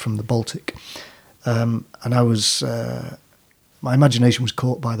washed up from the Baltic. And I was, my imagination was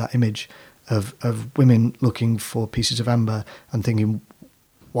caught by that image of women looking for pieces of amber and thinking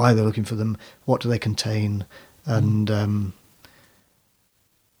why they're looking for them, what do they contain, and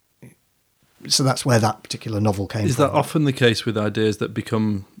so that's where that particular novel came from. Is that often the case with ideas that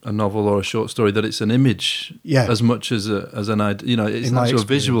become a novel or a short story, that it's an image as much as an idea? You know, it's not a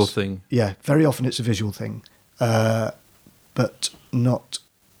visual thing. Yeah, very often it's a visual thing, but not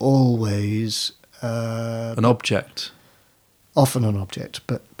always. An object. Often an object,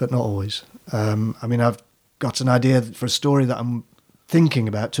 but not always. I mean, I've got an idea for a story that I'm thinking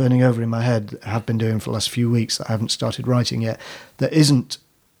about turning over in my head, have been doing for the last few weeks, that I haven't started writing yet, that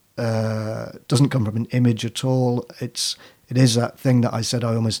doesn't come from an image at all. It is that thing that I said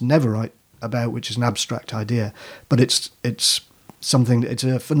I almost never write about, which is an abstract idea, but it's something, it's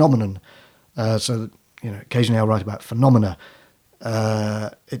a phenomenon. So, you know, occasionally I'll write about phenomena.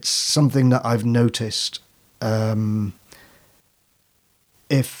 It's something that I've noticed.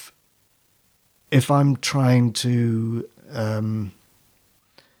 If I'm trying to,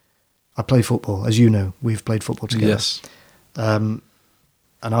 I play football, as you know, we've played football together. Yes.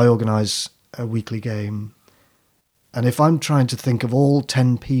 And I organise a weekly game. And if I'm trying to think of all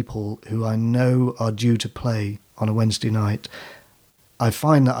 10 people who I know are due to play on a Wednesday night, I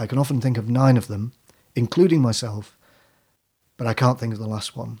find that I can often think of 9 of them, including myself, but I can't think of the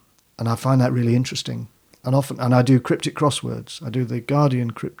last one. And I find that really interesting. And I do cryptic crosswords. I do the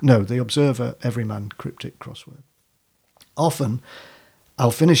Guardian, the Observer, Everyman cryptic crossword. Often, I'll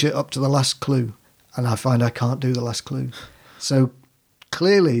finish it up to the last clue, and I find I can't do the last clue. So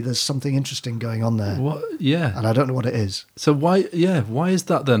clearly there's something interesting going on there. What? Yeah. And I don't know what it is. So why is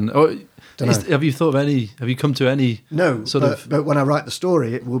that then? Or have you thought of any, have you come to any but when I write the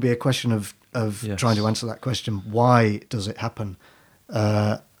story, it will be a question of trying to answer that question. Why does it happen?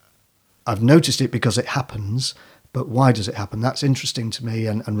 I've noticed it because it happens, but why does it happen? That's interesting to me,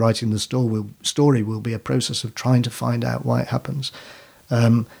 and writing the story will be a process of trying to find out why it happens.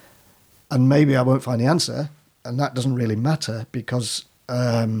 And maybe I won't find the answer, and that doesn't really matter, because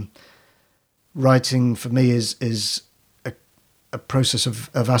writing for me is a process of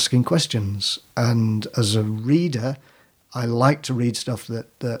asking questions. And as a reader, I like to read stuff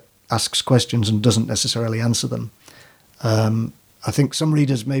that asks questions and doesn't necessarily answer them. I think some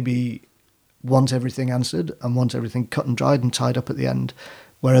readers maybe want everything answered and want everything cut and dried and tied up at the end,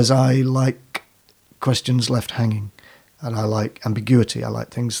 whereas I like questions left hanging, and I like ambiguity. I like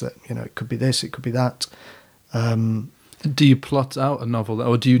things that, you know, it could be this, it could be that. Do you plot out a novel,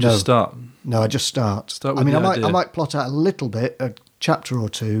 or do you just start? No, I just start. With the idea. I might plot out a little bit, a chapter or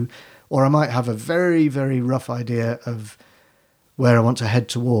two, or I might have a very, very rough idea of where I want to head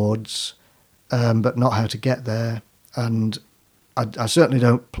towards, but not how to get there. And I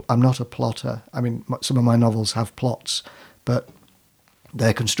certainly I'm not a plotter. I mean, some of my novels have plots, but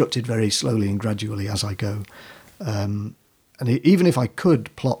they're constructed very slowly and gradually as I go. And even if I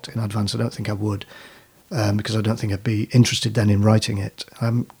could plot in advance, I don't think I would, because I don't think I'd be interested then in writing it.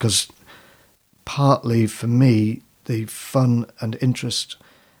 Because partly for me, the fun and interest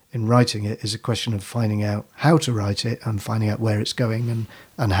in writing it is a question of finding out how to write it and finding out where it's going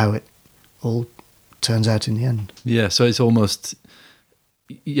and how it all turns out in the end. Yeah, so it's almost,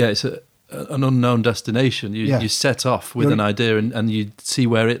 it's an unknown destination. You set off with an idea and you see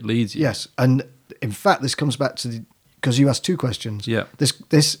where it leads you. Yes, and in fact, this comes back to because you asked 2 questions. Yeah.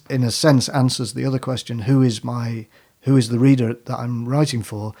 This in a sense answers the other question: who is the reader that I'm writing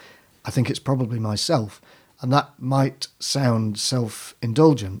for? I think it's probably myself, and that might sound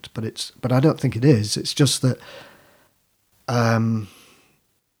self-indulgent, but I don't think it is. It's just that I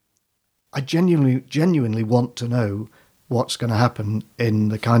genuinely want to know what's going to happen in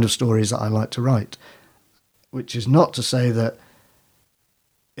the kind of stories that I like to write, which is not to say that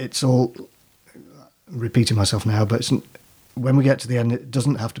it's all, repeating myself now, but when we get to the end, it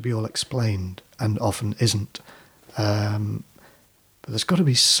doesn't have to be all explained, and often isn't. But there's got to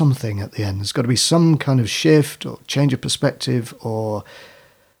be something at the end. There's got to be some kind of shift or change of perspective, or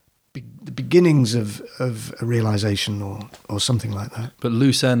the beginnings of a realisation or something like that. But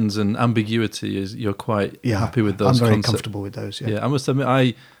loose ends and ambiguity, you're quite happy with those. I'm very comfortable with those. Yeah, I must admit,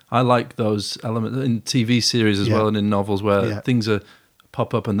 I like those elements in TV series as well, and in novels where things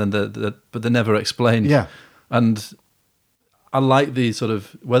pop up and then but they're never explained. Yeah, and I like the sort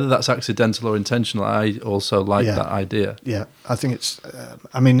of, whether that's accidental or intentional, I also like that idea. Yeah, I think it's.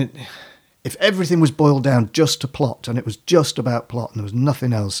 I mean, if everything was boiled down just to plot, and it was just about plot, and there was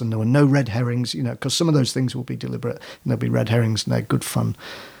nothing else, and there were no red herrings, because some of those things will be deliberate, and there'll be red herrings, and they're good fun.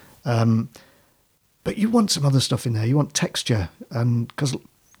 But you want some other stuff in there. You want texture, and because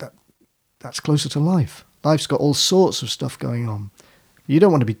that's closer to life. Life's got all sorts of stuff going on. You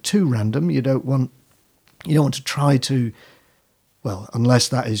don't want to be too random. You don't want to try to, well, unless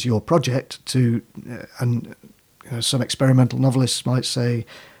that is your project. And some experimental novelists might say,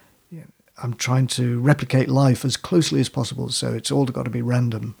 I'm trying to replicate life as closely as possible, so it's all got to be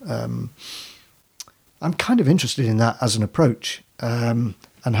random. I'm kind of interested in that as an approach, and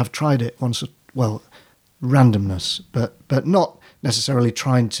have tried it once. Well, randomness, but not necessarily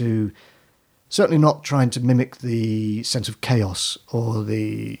certainly not trying to mimic the sense of chaos or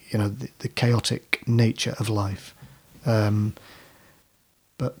the chaotic nature of life. I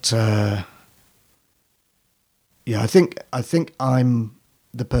think I'm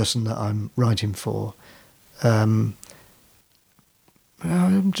the person that I'm writing for. I'm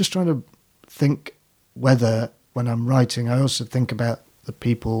just trying to think whether, when I'm writing, I also think about the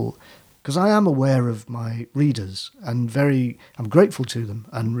people, because I am aware of my readers and I'm grateful to them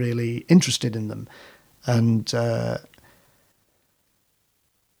and really interested in them.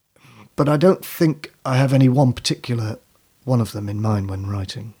 But I don't think I have any one particular one of them in mind when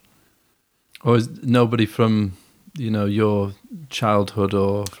writing. Or is nobody from, your childhood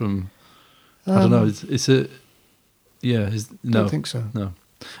or from, I don't know, no. I don't think so. No.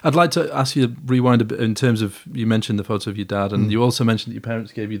 I'd like to ask you to rewind a bit in terms of, you mentioned the photo of your dad, and you also mentioned that your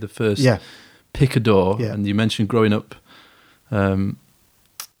parents gave you the first picador, and you mentioned growing up, where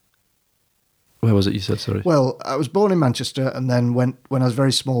was it you said, sorry? Well, I was born in Manchester, and then when I was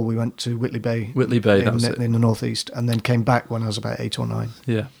very small, we went to Whitley Bay. In the northeast, and then came back when I was about 8 or 9.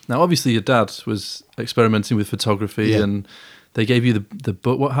 Yeah. Now, obviously, your dad was experimenting with photography, and they gave you the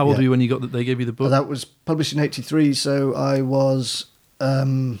book. How old were you when they gave you the book? That was published in 1983, so I was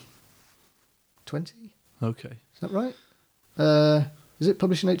 20. Okay. Is that right? Is it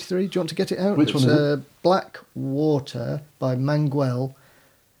published in 1983? Do you want to get it out? Which one is it? Black Water by Manguel.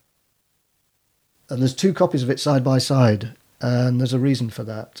 And there's 2 copies of it side by side, and there's a reason for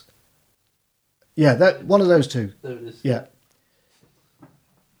that. Yeah, one of those 2. There it is. Yeah.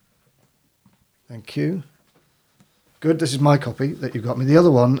 Thank you. Good, this is my copy that you got me. The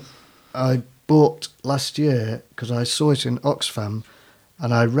other one I bought last year because I saw it in Oxfam,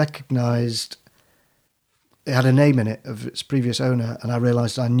 and I recognised it had a name in it of its previous owner, and I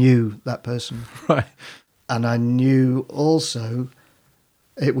realised I knew that person. Right. And I knew also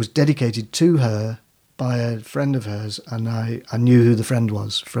it was dedicated to her by a friend of hers, and I knew who the friend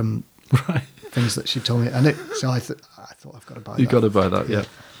was from things that she told me. And so I thought I've got to buy that. You've got to buy that,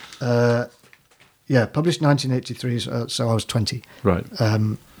 yeah. Published 1983, so I was 20. Right.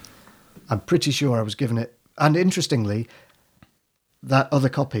 I'm pretty sure I was given it. And interestingly, that other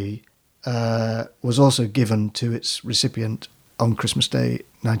copy was also given to its recipient on Christmas Day,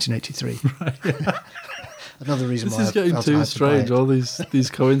 1983. Right. Yeah. Another reason this why is getting too strange. All these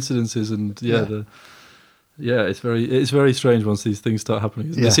coincidences, and it's very strange once these things start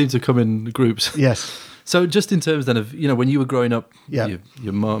happening. They seem to come in groups. Yes. So just in terms then of when you were growing up, your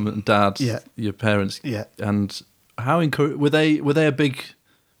mum and dad, your parents, and how were they a big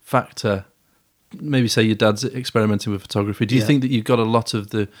factor? Maybe say your dad's experimenting with photography. Do you think that you got a lot of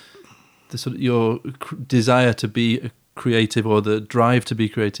the sort of your desire to be creative or the drive to be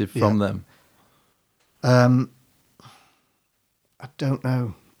creative from them? I don't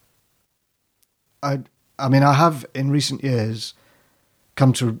know. I mean, I have in recent years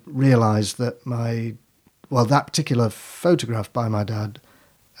come to realise that that particular photograph by my dad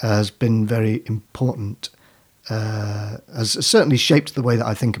has been very important. Has certainly shaped the way that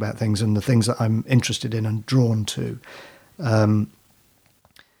I think about things and the things that I'm interested in and drawn to. I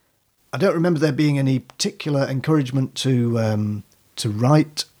don't remember there being any particular encouragement to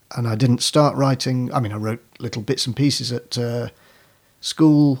write, and I didn't start writing. I mean, I wrote little bits and pieces at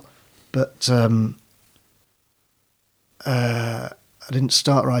school, but I didn't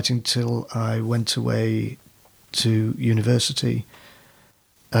start writing till I went away to university.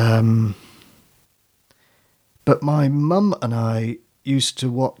 But my mum and I used to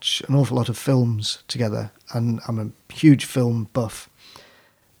watch an awful lot of films together, and I'm a huge film buff.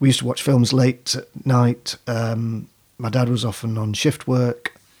 We used to watch films late at night. My dad was often on shift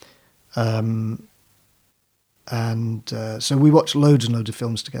work. So we watched loads and loads of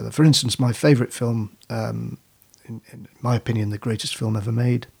films together. For instance, my favourite film, in my opinion, the greatest film ever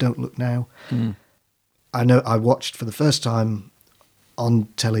made, Don't Look Now. Mm. I watched for the first time on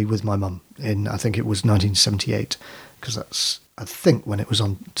telly with my mum in, I think it was 1978, because I think when it was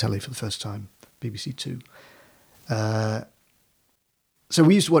on telly for the first time, BBC Two. So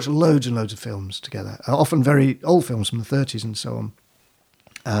we used to watch loads and loads of films together, often very old films from the 30s and so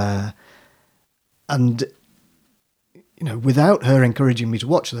on. And, you know, without her encouraging me to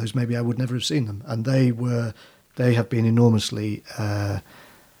watch those, maybe I would never have seen them. And they have been enormously,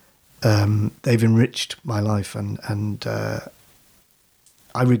 they've enriched my life. And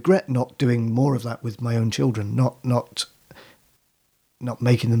I regret not doing more of that with my own children, not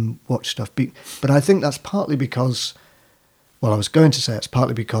making them watch stuff. But I think that's partly because, well, I was going to say it's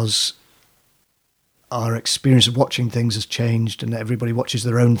partly because our experience of watching things has changed, and everybody watches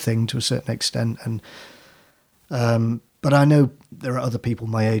their own thing to a certain extent. And but I know there are other people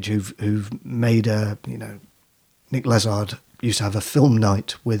my age who've made Nick Lezard used to have a film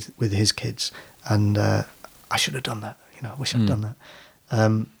night with his kids, and I should have done that. You know, I wish I'd done that.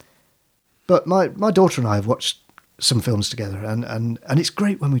 But my daughter and I have watched some films together, and it's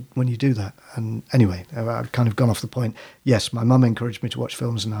great when you do that. And anyway, I've kind of gone off the point. Yes, my mum encouraged me to watch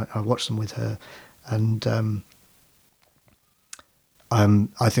films, and I watched them with her, and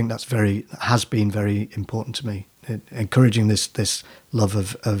I think that's has been very important to me, encouraging this love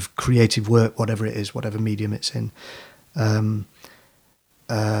of creative work, whatever it is, whatever medium it's in. But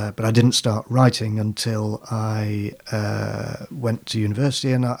I didn't start writing until I went to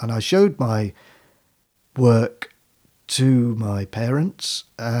university, and I showed my work to my parents,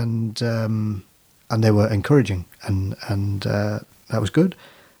 and they were encouraging, and that was good.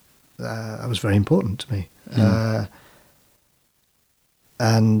 That was very important to me.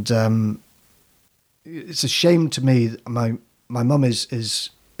 And it's a shame to me that my mum is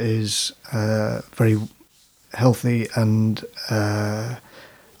very healthy and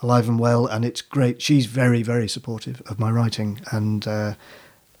alive and well, and it's great. She's very, very supportive of my writing, and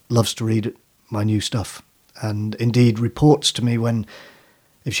loves to read my new stuff, and indeed reports to me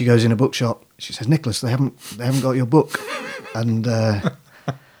if she goes in a bookshop, she says, "Nicholas, they haven't got your book," and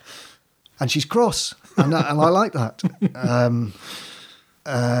she's cross, and I like that.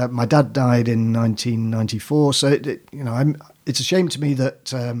 My dad died in 1994, so it's a shame to me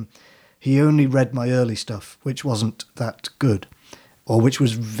that he only read my early stuff, which wasn't that good, or which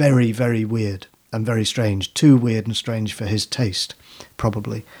was very, very weird and very strange, too weird and strange for his taste,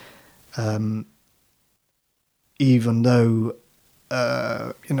 probably. Even though,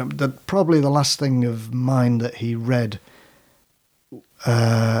 probably the last thing of mine that he read,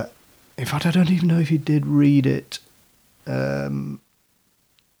 in fact, I don't even know if he did read it. No,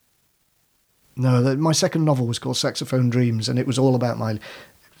 my second novel was called Saxophone Dreams, and it was all about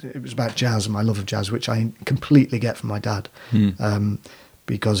about jazz and my love of jazz, which I completely get from my dad,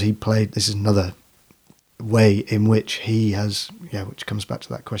 because he played. This is another way in which he has, which comes back to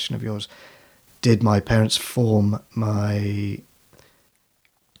that question of yours. Did my parents form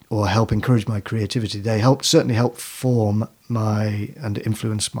or help encourage my creativity? They certainly helped form and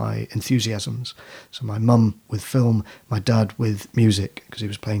influence my enthusiasms. So my mum with film, my dad with music, because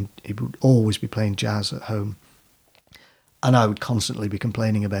he would always be playing jazz at home. And I would constantly be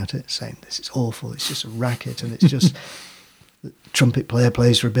complaining about it, saying, "This is awful, it's just a racket, and it's just..." The trumpet player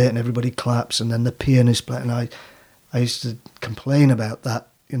plays for a bit and everybody claps, and then the pianist plays, and I used to complain about that,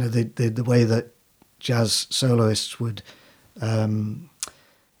 the way that jazz soloists would,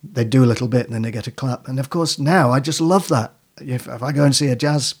 they do a little bit and then they get a clap. And of course now I just love that. If I go and see a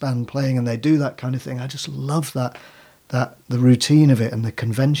jazz band playing and they do that kind of thing, I just love that the routine of it and the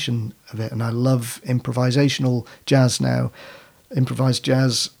convention of it. And I love improvisational jazz now, improvised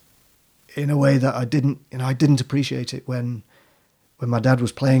jazz in a way that I didn't appreciate it when my dad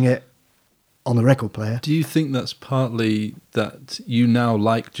was playing it on the record player. Do you think that's partly that you now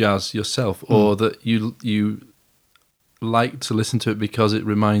like jazz yourself, or that you like to listen to it because it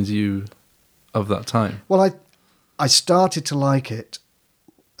reminds you of that time? Well, I started to like it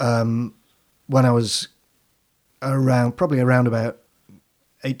when I was probably around about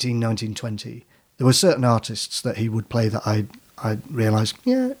 18, 19, 20. There were certain artists that he would play that I realised,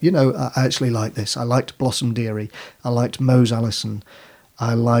 I actually like this. I liked Blossom Dearie. I liked Mose Allison.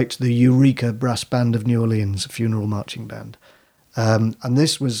 I liked the Eureka Brass Band of New Orleans, a funeral marching band. And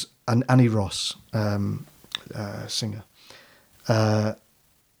this was an Annie Ross singer. I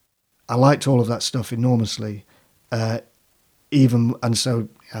liked all of that stuff enormously. And so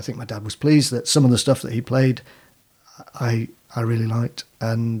I think my dad was pleased that some of the stuff that he played, I really liked.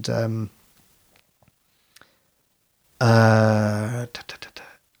 And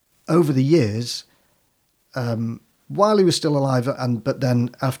over the years, while he was still alive, but then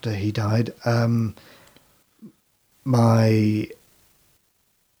after he died, my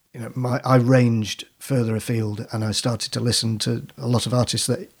I ranged further afield, and I started to listen to a lot of artists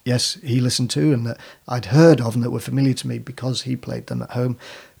that, yes, he listened to and that I'd heard of and that were familiar to me because he played them at home,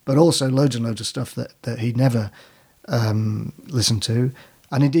 but also loads and loads of stuff that he'd never listened to.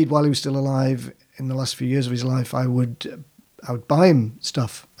 And indeed, while he was still alive, in the last few years of his life, I would buy him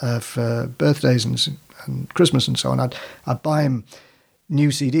stuff for birthdays and Christmas and so on. I'd buy him new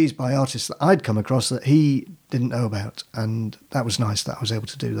CDs by artists that I'd come across that he didn't know about, and that was nice that I was able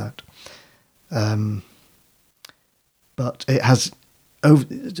to do that. But it has,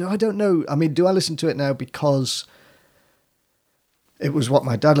 I don't know, I mean, do I listen to it now because it was what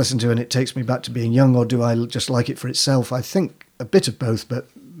my dad listened to and it takes me back to being young, or do I just like it for itself? I think a bit of both, but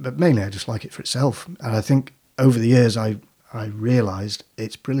mainly I just like it for itself. And I think over the years I realised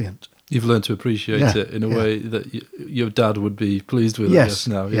it's brilliant. You've learned to appreciate it in a way that your dad would be pleased with, yes, I guess,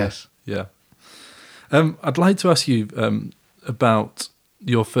 now. Yes. Yeah. I'd like to ask you about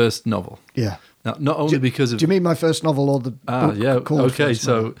your first novel. Yeah. Now, not only because of... Do you mean my first novel or the book called First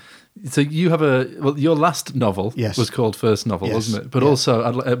Novel? So you have your last novel was called First Novel, wasn't it? But also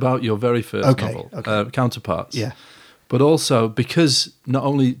about your very first novel, Counterparts. Yeah. But also because, not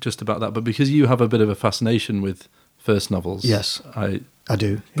only just about that, but because you have a bit of a fascination with first novels. Yes. I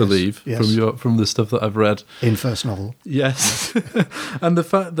do believe from the stuff that I've read in First Novel. Yes, and the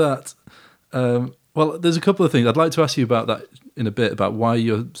fact that there's a couple of things I'd like to ask you about that in a bit, about why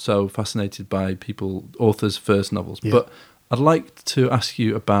you're so fascinated by authors' first novels. Yeah. But I'd like to ask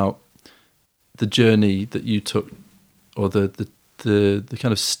you about the journey that you took, or the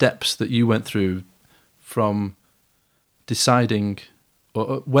kind of steps that you went through from deciding.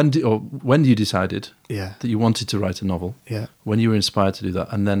 Or when you decided that you wanted to write a novel? Yeah. When you were inspired to do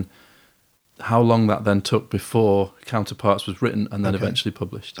that, and then how long that then took before Counterparts was written and then eventually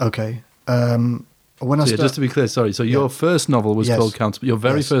published? Okay. Just to be clear, sorry. So your first novel was called Counterparts. Your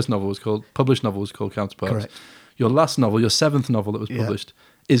very first novel was published novel was called Counterparts. Correct. Your last novel, your seventh novel that was published,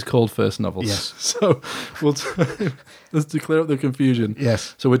 is called First Novels. Yes. So let's to clear up the confusion.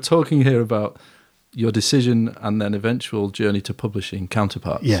 Yes. So we're talking here about your decision and then eventual journey to publishing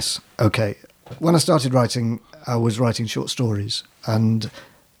Counterparts. Yes. Okay. When I started writing, I was writing short stories, and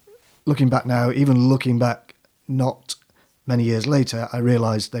looking back now, even looking back not many years later, I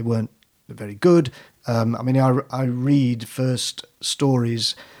realised they weren't very good. I read first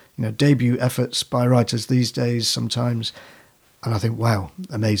stories, debut efforts by writers these days sometimes, and I think, wow,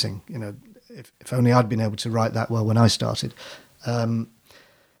 amazing. If only I'd been able to write that well when I started.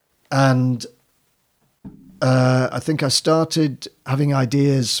 I think I started having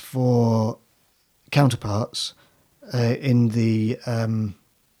ideas for Counterparts in the early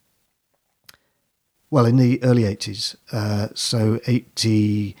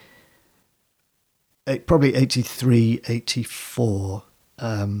 80s. Probably 83, 84.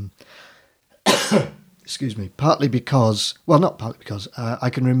 Excuse me. Not partly because I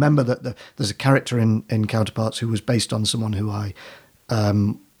can remember that there's a character in Counterparts who was based on someone who I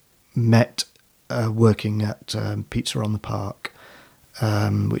met working at Pizza on the Park,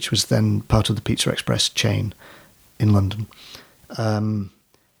 which was then part of the Pizza Express chain in London.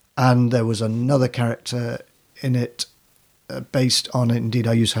 And there was another character in it based on it. Indeed,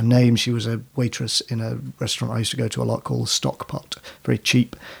 I use her name. She was a waitress in a restaurant I used to go to a lot called Stockpot, very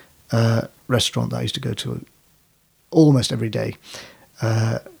cheap restaurant that I used to go to almost every day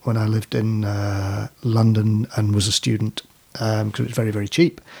when I lived in London and was a student, because it was very, very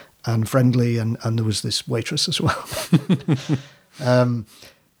cheap and friendly, and there was this waitress as well.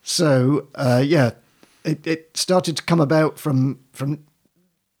 It started to come about from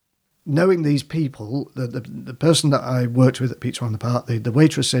knowing these people, the person that I worked with at Pizza on the Park, the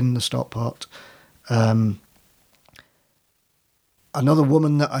waitress in the Stockpot, another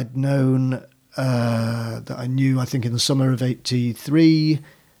woman that I'd known, that I knew, I think in the summer of 83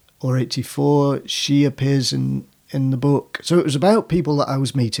 or 84, she appears in the book. So it was about people that I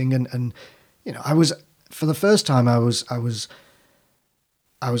was meeting, and I was, for the first time, I was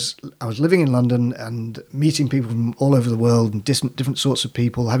living in London and meeting people from all over the world, and different sorts of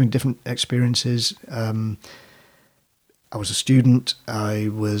people, having different experiences. I was a student. I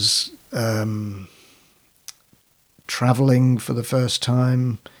was travelling for the first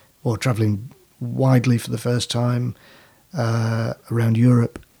time, or travelling widely for the first time around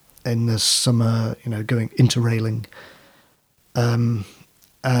Europe in the summer, going interrailing.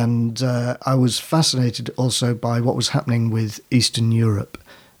 And I was fascinated also by what was happening with Eastern Europe.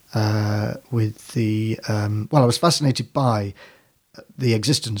 I was fascinated by the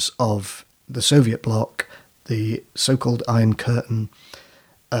existence of the Soviet bloc, the so-called Iron Curtain.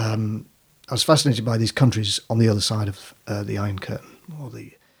 I was fascinated by these countries on the other side of the Iron Curtain, or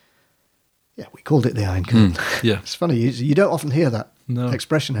the Yeah, we called it the Iron Curtain. Yeah. It's funny, you don't often hear that No,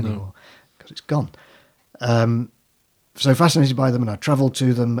 expression no. anymore because it's gone. So fascinated by them, and I travelled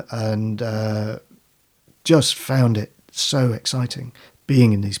to them and just found it so exciting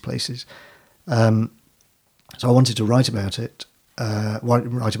being in these places. So I wanted to write about it,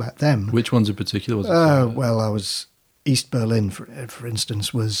 write about them. Which ones in particular was it? Well, I was East Berlin, for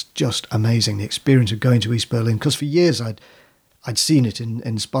instance, was just amazing. The experience of going to East Berlin, because for years I'd seen it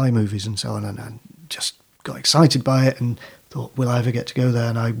in spy movies and so on, and I just got excited by it and thought, will I ever get to go there?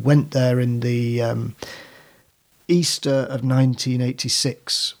 And I went there in the Easter of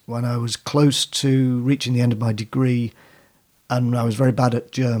 1986 when I was close to reaching the end of my degree, and I was very bad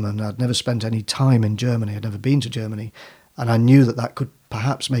at German. I'd never spent any time in Germany. I'd never been to Germany, and I knew that could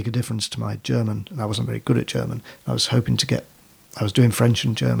perhaps make a difference to my German, and I wasn't very good at German. I was hoping I was doing French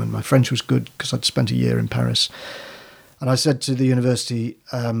and German. My French was good because I'd spent a year in Paris. And I said to the university,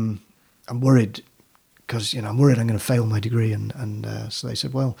 I'm worried because, I'm worried I'm going to fail my degree. And so they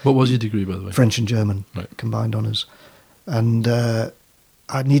said, well... What was your degree, by the way? French and German, right. Combined honours. And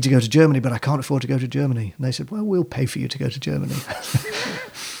I need to go to Germany, but I can't afford to go to Germany. And they said, well, we'll pay for you to go to Germany.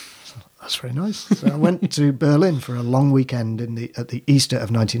 So, that's very nice. So I went to Berlin for a long weekend at the Easter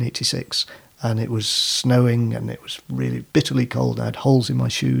of 1986. And it was snowing and it was really bitterly cold. I had holes in my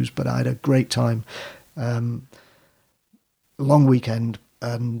shoes, but I had a great time. Long weekend,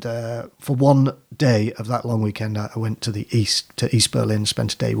 and for one day of that long weekend I went to East Berlin,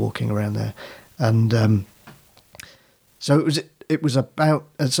 spent a day walking around there, and so it was about,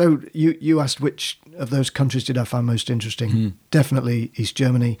 so you asked which of those countries did I find most interesting. Definitely East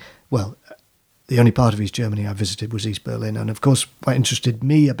Germany. Well, the only part of East Germany I visited was East Berlin, and of course what interested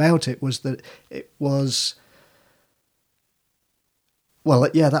me about it was that it was, well,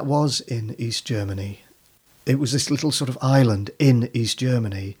 yeah, that was in East Germany. It was this little sort of island in East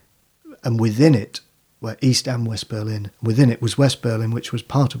Germany, and within it were East and West Berlin. Within it was West Berlin, which was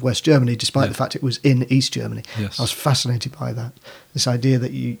part of West Germany, despite the fact it was in East Germany. Yes. I was fascinated by that. This idea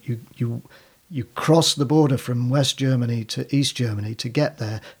that you cross the border from West Germany to East Germany to get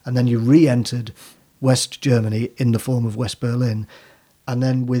there, and then you re-entered West Germany in the form of West Berlin, and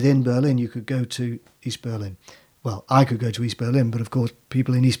then within Berlin you could go to East Berlin. Well, I could go to East Berlin, but of course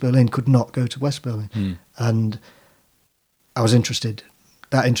people in East Berlin could not go to West Berlin. And I was interested.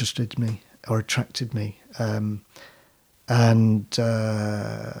 That interested me, or attracted me. And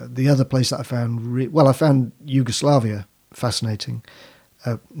the other place that I found... I found Yugoslavia fascinating.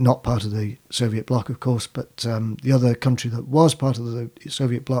 Not part of the Soviet bloc, of course, but the other country that was part of the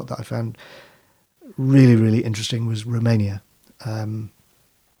Soviet bloc that I found really, really interesting was Romania.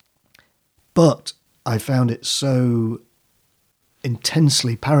 But I found it so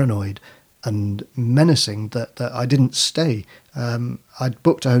intensely paranoid and menacing that I didn't stay. I'd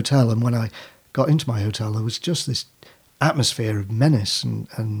booked a hotel, and when I got into my hotel, there was just this atmosphere of menace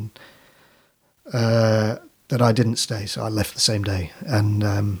and that I didn't stay. So I left the same day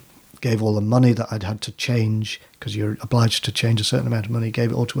and gave all the money that I'd had to change, because you're obliged to change a certain amount of money,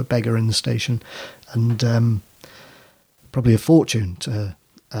 gave it all to a beggar in the station, and probably a fortune to her.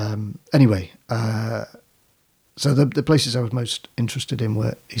 Anyway, so the places I was most interested in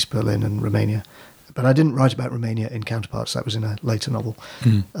were East Berlin and Romania, but I didn't write about Romania in Counterparts. That was in a later novel.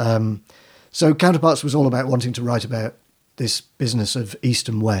 So Counterparts was all about wanting to write about this business of East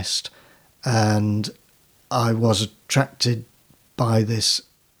and West, and I was attracted by this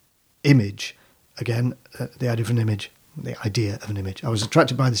image, again, the idea of an image. I was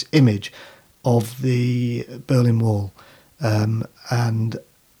attracted by this image of the Berlin Wall, and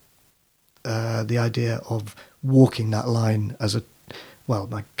the idea of walking that line as one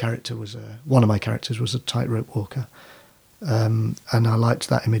of my characters was a tightrope walker, and I liked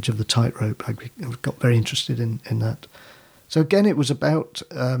that image of the tightrope. I got very interested in that. So again, it was about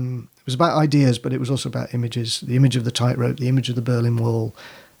ideas, but it was also about images. The image of the tightrope, the image of the Berlin Wall.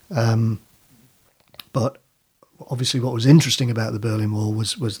 But obviously, what was interesting about the Berlin Wall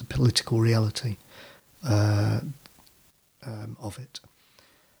was the political reality of it.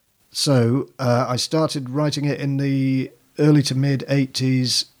 So I started writing it in the early to mid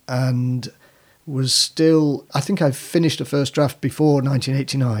 80s, and was still, I think I finished a first draft before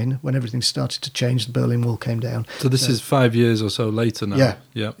 1989, when everything started to change. The Berlin Wall came down. So this is 5 years or so later now.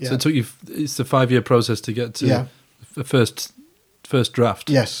 Yeah. So it took you, it's a 5-year process to get to the first draft.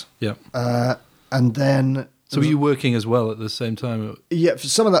 Yes. Yeah. And then... So were you working as well at the same time? Yeah, for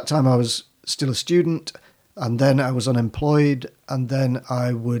some of that time I was still a student, and then I was unemployed, and then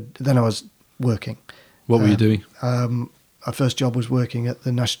I was working. What were you doing? My first job was working at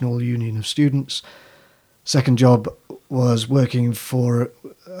the National Union of Students, Second job was working for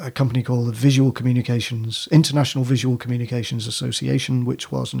a company called the International Visual Communications Association,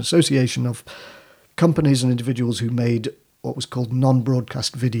 which was an association of companies and individuals who made what was called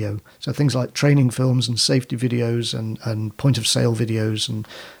non-broadcast video. So things like training films and safety videos and point-of-sale videos and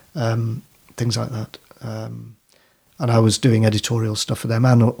things like that. And I was doing editorial stuff for them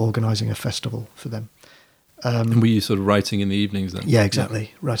and organising a festival for them. And were you sort of writing in the evenings then? Yeah, exactly.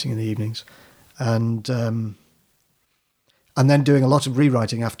 Yeah. Writing in the evenings. And then doing a lot of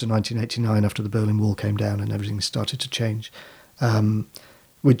rewriting after 1989, after the Berlin Wall came down and everything started to change.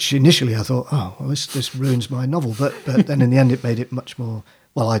 Which initially I thought, oh, well, this ruins my novel. But then in the end it made it much more,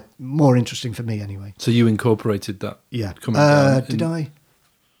 more interesting for me anyway. So you incorporated that? Yeah. Coming down did I?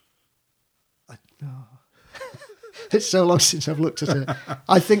 It's so long since I've looked at it.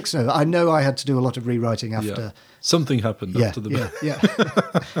 I think so. I know I had to do a lot of rewriting after. Yeah. Something happened after the...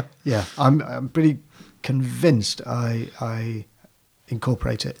 Yeah. Yeah. I'm pretty convinced I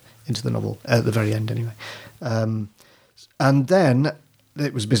incorporate it into the novel, at the very end anyway. And then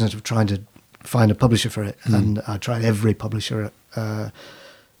it was a business of trying to find a publisher for it. And I tried every publisher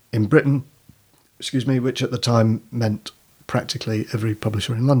in Britain, which at the time meant practically every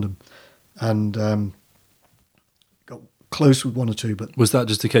publisher in London. And got close with one or two, but... Was that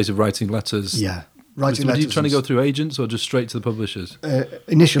just a case of writing letters? Yeah, writing letters. Were you trying to go through agents or just straight to the publishers?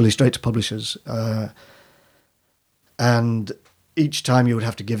 Initially straight to publishers. And each time you would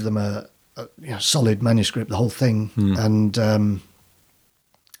have to give them a solid manuscript, the whole thing,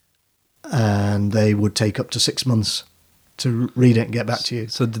 and they would take up to 6 months to read it and get back to you.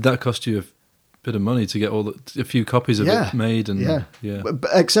 So did that cost you a bit of money to get a few copies of it made? And yeah. But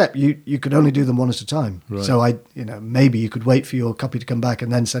except you could only do them one at a time. Right. So maybe you could wait for your copy to come back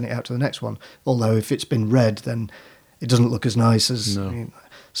and then send it out to the next one. Although if it's been read, then it doesn't look as nice as. No.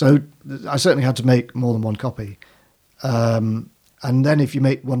 So I certainly had to make more than one copy. And then if you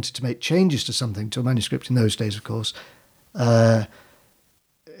wanted to make changes to something, to a manuscript in those days, of course,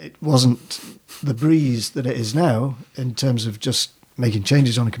 it wasn't the breeze that it is now in terms of just making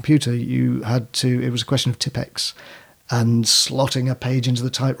changes on a computer. It was a question of Tipex and slotting a page into the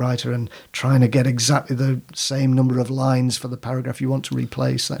typewriter and trying to get exactly the same number of lines for the paragraph you want to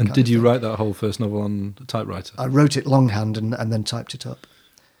replace. And did you write that whole first novel on a typewriter? I wrote it longhand and then typed it up.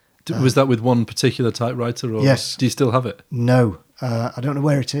 Was that with one particular typewriter? Or yes. Do you still have it? No. I don't know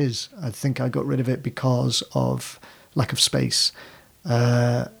where it is. I think I got rid of it because of lack of space.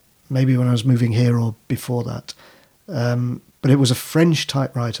 Maybe when I was moving here or before that. But it was a French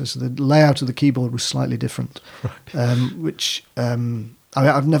typewriter, so the layout of the keyboard was slightly different. Right.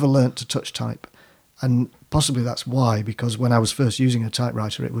 I've never learnt to touch type. And possibly that's why, because when I was first using a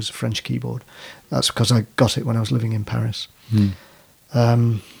typewriter, it was a French keyboard. That's because I got it when I was living in Paris.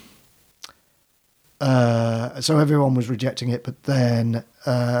 So everyone was rejecting it, but then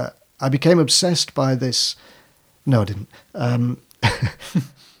I became obsessed by this. No, I didn't.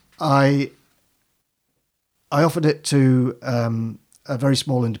 I offered it to a very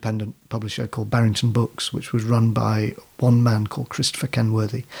small independent publisher called Barrington Books, which was run by one man called Christopher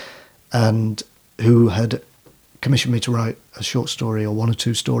Kenworthy, and who had commissioned me to write a short story or one or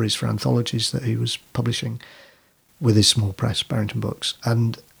two stories for anthologies that he was publishing with his small press, Barrington Books.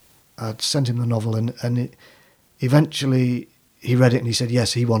 And I'd sent him the novel, and eventually he read it and he said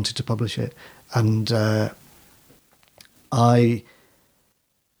yes, he wanted to publish it. And I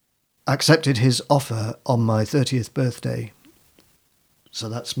accepted his offer on my 30th birthday. So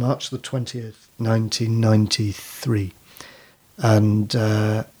that's March the 20th, 1993. And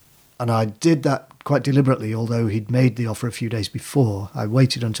I did that quite deliberately, although he'd made the offer a few days before. I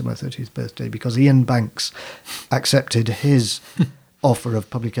waited until my 30th birthday because Ian Banks accepted his offer of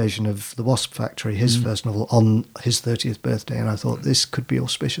publication of The Wasp Factory, his first novel, on his 30th birthday, and I thought this could be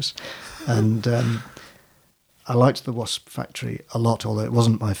auspicious. And I liked The Wasp Factory a lot, although it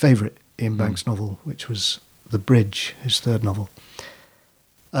wasn't my favourite Ian Banks novel, which was The Bridge, his third novel.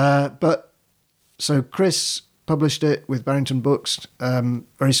 But so Chris published it with Barrington Books,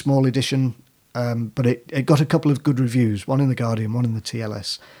 very small edition, but it got a couple of good reviews, one in The Guardian, one in the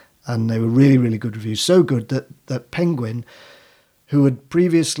TLS, and they were really, really good reviews, so good that Penguin, who had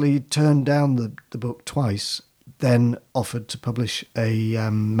previously turned down the book twice, then offered to publish a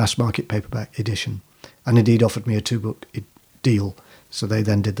mass market paperback edition, and indeed offered me a 2-book deal. So they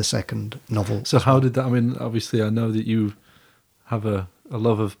then did the second novel. So how did that, I mean, obviously I know that you have a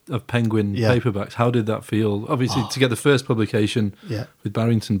love of Penguin paperbacks. How did that feel? Obviously to get the first publication with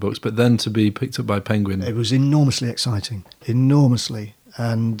Barrington Books, but then to be picked up by Penguin. It was enormously exciting, enormously.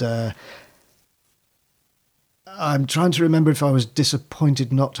 And I'm trying to remember if I was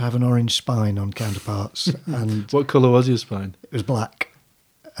disappointed not to have an orange spine on Counterparts, and What colour was your spine? it was black.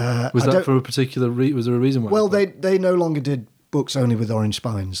 Was that for a particular was there a reason why? Well, they no longer did books only with orange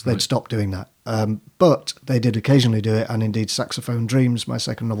spines. They'd stopped doing that. But they did occasionally do it, and indeed Saxophone Dreams, my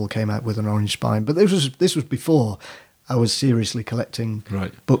second novel, came out with an orange spine. But this was before I was seriously collecting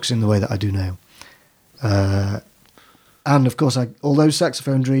books in the way that I do now. And of course, although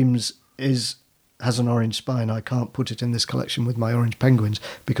Saxophone Dreams has an orange spine, I can't put it in this collection with my Orange Penguins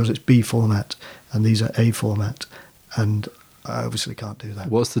because it's B format and these are A format, and I obviously can't do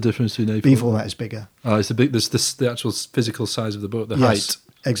that. What's the difference between A B format is bigger. Oh, it's the actual physical size of the book, the height.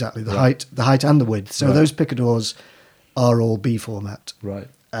 Exactly, the height and the width. So those picadors are all B format. Right.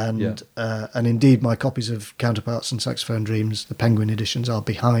 And indeed, my copies of Counterparts and Saxophone Dreams, the Penguin editions, are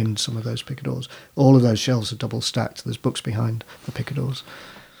behind some of those picadors. All of those shelves are double stacked. There's books behind the picadors.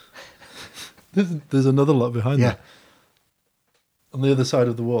 There's another lot behind that. On the other side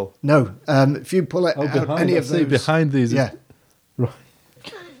of the wall. No, if you pull it out any of those behind these. Yeah. Right.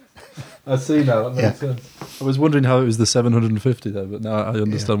 I see now. That makes sense. I was wondering how it was the 750 there, but now I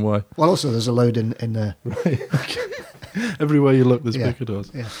understand why. Well, also there's a load in there. Right. Okay. Everywhere you look, there's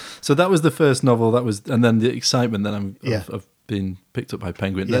picadors. Yeah. So that was the first novel. And then the excitement then of being picked up by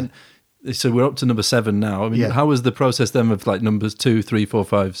Penguin. Yeah. Then, so we're up to number 7 now. I mean, how was the process then of like numbers 2, 3, 4,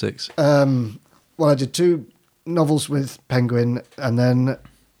 5, 6? Well, I did 2 novels with Penguin, and then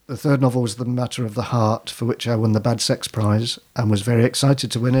the third novel was The Matter of the Heart, for which I won the Bad Sex Prize and was very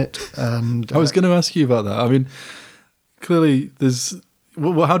excited to win it. And I was going to ask you about that. I mean, clearly there's...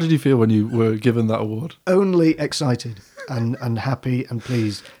 How did you feel when you were given that award? Only excited and happy and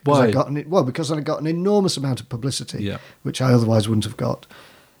pleased. Why? Because I got an enormous amount of publicity, which I otherwise wouldn't have got.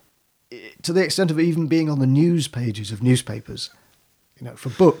 To the extent of even being on the news pages of newspapers. You know, for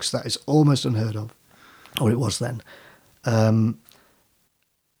books, that is almost unheard of. Or it was then.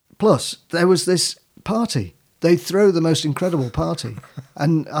 Plus, there was this party. They throw the most incredible party.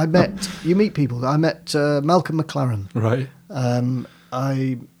 And you meet people. I met Malcolm McLaren. Right.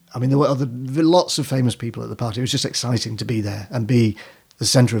 I mean, there were lots of famous people at the party. It was just exciting to be there and be the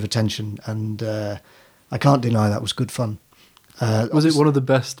centre of attention. And I can't deny that was good fun. Was it one of the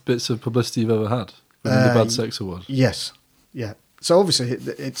best bits of publicity you've ever had? Winning the Bad Sex Award? Yes. Yeah. So obviously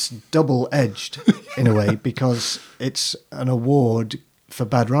it's double-edged in a way because it's an award for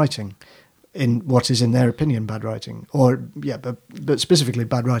bad writing, in what is, in their opinion, bad writing. But specifically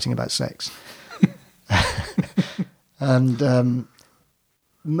bad writing about sex. And...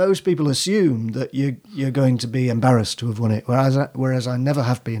 most people assume that you're going to be embarrassed to have won it, whereas I never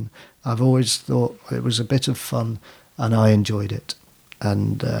have been. I've always thought it was a bit of fun, and I enjoyed it,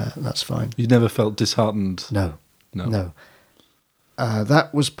 and that's fine. You never felt disheartened? No.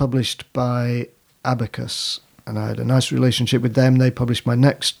 That was published by Abacus, and I had a nice relationship with them. They published my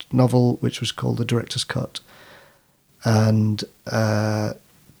next novel, which was called The Director's Cut, and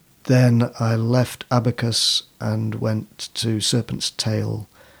then I left Abacus and went to Serpent's Tail.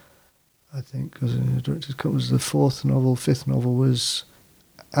 I think The Director's Cut was the 4th novel. 5th novel was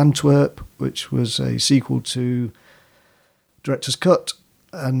Antwerp, which was a sequel to Director's Cut,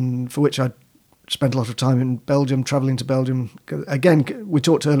 and for which I spent a lot of time in Belgium, travelling to Belgium. Again, we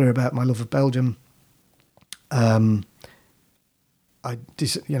talked earlier about my love of Belgium. I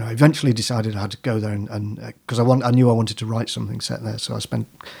eventually decided I had to go there and because I knew I wanted to write something set there, so I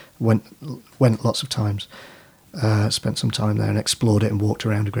went lots of times, spent some time there and explored it and walked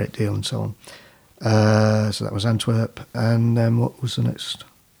around a great deal and so on. So that was Antwerp, and then what was the next?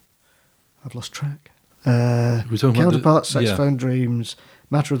 I've lost track. Counterparts, Saxophone Dreams,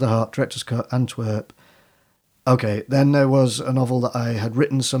 Matter of the Heart, Director's Cut, Antwerp. Okay, then there was a novel that I had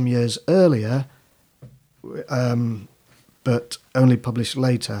written some years earlier, but only published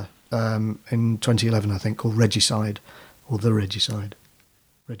later, in 2011, I think, called Regicide, or The Regicide.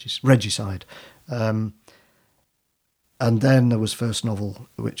 Regicide. And then there was first novel,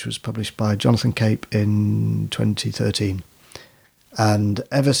 which was published by Jonathan Cape in 2013. And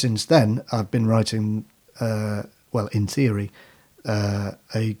ever since then, I've been writing, in theory,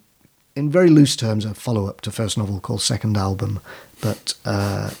 in very loose terms, a follow-up to first novel called Second Album. But,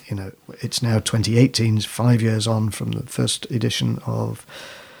 it's now 2018, 5 years on from the first edition of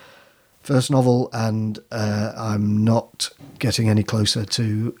first novel, and I'm not getting any closer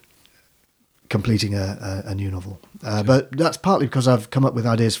to completing a new novel. But that's partly because I've come up with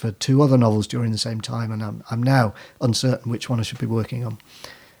ideas for 2 other novels during the same time, and I'm now uncertain which one I should be working on.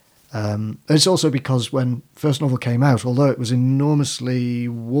 It's also because when first novel came out, although it was enormously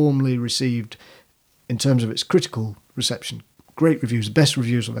warmly received in terms of its critical reception, great reviews, best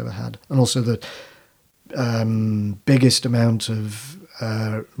reviews I've ever had, and also the biggest amount of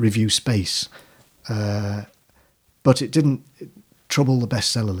review space, but it didn't trouble the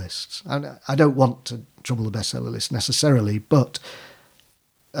bestseller lists. And I don't want to trouble the bestseller list necessarily, but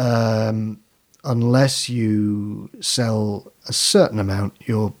unless you sell a certain amount,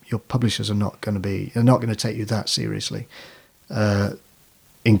 your publishers are not going to take you that seriously.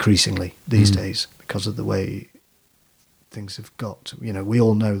 Increasingly these days, because of the way things have got. We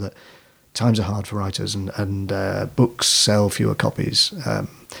all know that times are hard for writers, and books sell fewer copies.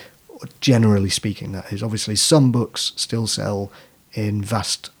 Generally speaking, that is. Obviously, some books still sell in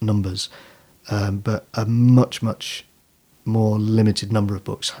vast numbers, but a much, much more limited number of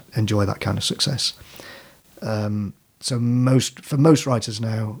books enjoy that kind of success. So for most writers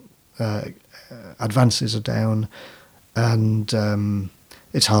now, advances are down, and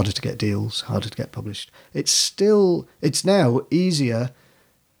it's harder to get deals, harder to get published. It's now easier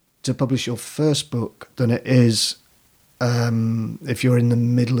to publish your first book than it is if you're in the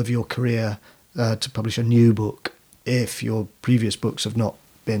middle of your career to publish a new book, if your previous books have not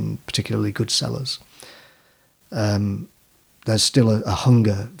been particularly good sellers. There's still a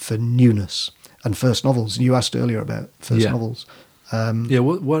hunger for newness and first novels. And you asked earlier about first novels.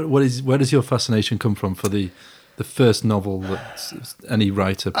 Where does your fascination come from for the first novel that any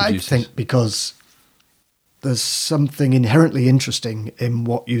writer produces? I think because there's something inherently interesting in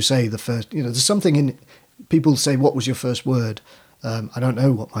what you say. There's something in people say, "What was your first word?" I don't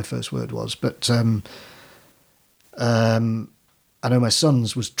know what my first word was, but I know my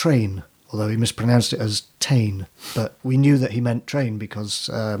son's was train, although he mispronounced it as tain. But we knew that he meant train because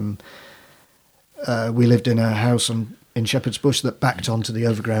we lived in a house in Shepherd's Bush that backed onto the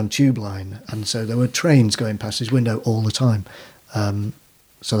overground tube line, and so there were trains going past his window all the time.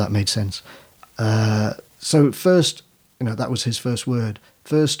 So that made sense. So first, that was his first word.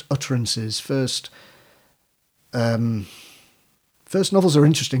 First utterances, first novels are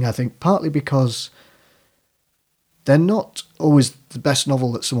interesting, I think, partly because they're not always the best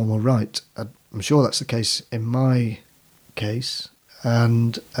novel that someone will write. I'm sure that's the case in my case,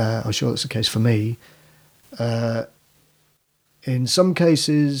 and I'm sure that's the case for me. In some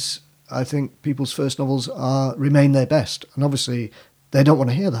cases, I think people's first novels remain their best, and obviously they don't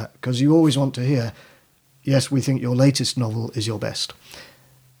want to hear that, because you always want to hear, yes, we think your latest novel is your best.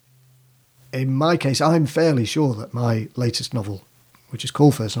 In my case, I'm fairly sure that my latest novel, which is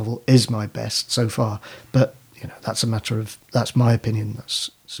called first novel, is my best so far, but that's that's my opinion,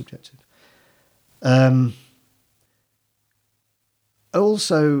 that's subjective.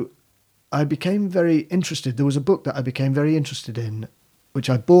 Also, I became very interested. There was a book that I became very interested in, which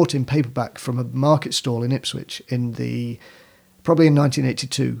I bought in paperback from a market stall in Ipswich probably in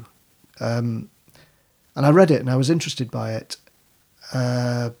 1982. And I read it and I was interested by it.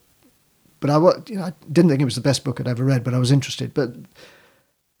 But I didn't think it was the best book I'd ever read, but I was interested. But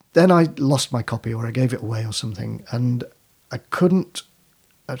then I lost my copy, or I gave it away or something, and I couldn't.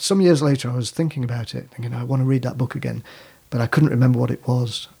 Some years later, I was thinking about it, thinking I want to read that book again, but I couldn't remember what it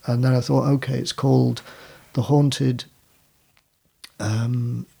was. And then I thought, okay, it's called The Haunted.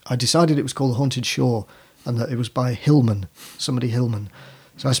 I decided it was called The Haunted Shore, and that it was by somebody Hillman.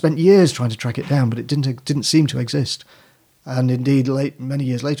 So I spent years trying to track it down, but it didn't seem to exist. And indeed, many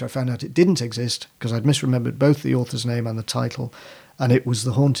years later, I found out it didn't exist because I'd misremembered both the author's name and the title, and it was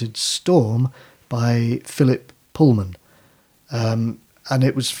The Haunted Storm by Philip Pullman. And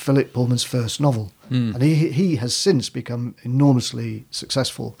it was Philip Pullman's first novel. And he has since become enormously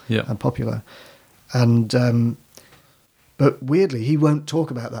successful and popular. And but weirdly, he won't talk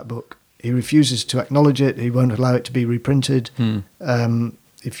about that book. He refuses to acknowledge it. He won't allow it to be reprinted.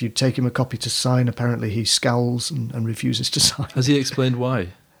 If you take him a copy to sign, apparently he scowls and refuses to sign. Has he explained why?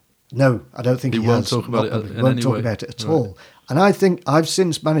 No, I don't think he won't has. Talk about it he won't talk about it at all. And I think I've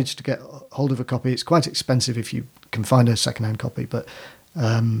since managed to get hold of a copy. It's quite expensive if you can find a second-hand copy, but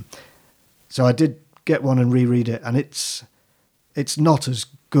so I did get one and reread it, and it's not as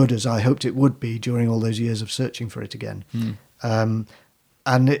good as I hoped it would be during all those years of searching for it again. And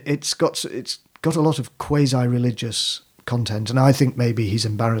it's got a lot of quasi-religious content, and I think maybe he's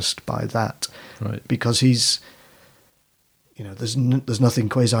embarrassed by that, right? Because he's, there's nothing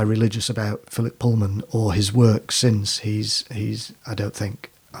quasi-religious about Philip Pullman or his work since. He's I don't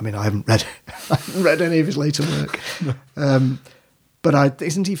think. I mean, I haven't read any of his later work, but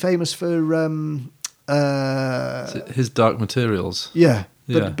isn't he famous for his Dark Materials? Yeah,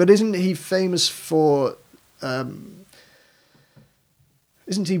 but isn't he famous for? Isn't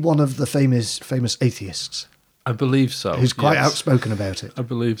he one of the famous atheists? I believe so. Who's quite yes. outspoken about it. I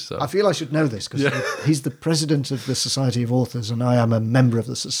believe so. I feel I should know this because Yeah. he's the president of the Society of Authors and I am a member of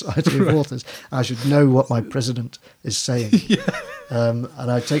the Society of Authors. I should know what my president is saying. And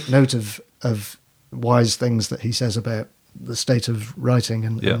I take note of wise things that he says about the state of writing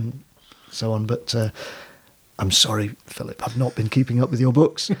and so on. But I'm sorry, Philip, I've not been keeping up with your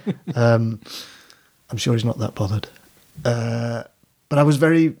books. I'm sure he's not that bothered. But I was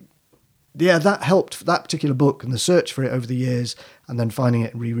very... Yeah, that helped, that particular book and the search for it over the years and then finding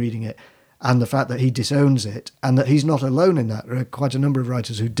it and rereading it and the fact that he disowns it and that he's not alone in that. There are quite a number of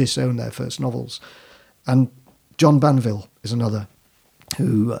writers who disown their first novels. And John Banville is another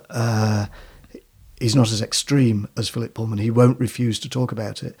who he's not as extreme as Philip Pullman. He won't refuse to talk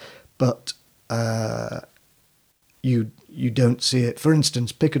about it, but you don't see it. For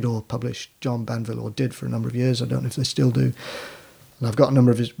instance, Picador published John Banville, or did for a number of years. I don't know if they still do. And I've got a number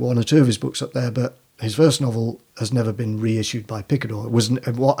of one or two of his books up there, but his first novel has never been reissued by Picador. It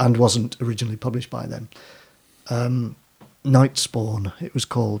wasn't originally published by them. Night Spawn, it was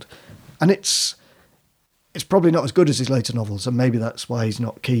called, and it's probably not as good as his later novels, and maybe that's why he's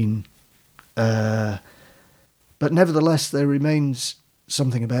not keen. But nevertheless, there remains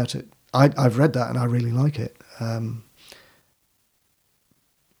something about it. I've read that and I really like it.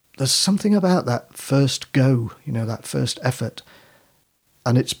 There's something about that first go, that first effort.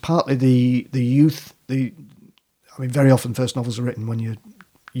 And it's partly the youth. Very often first novels are written when you're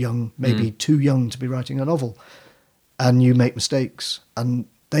young, maybe too young to be writing a novel, and you make mistakes, and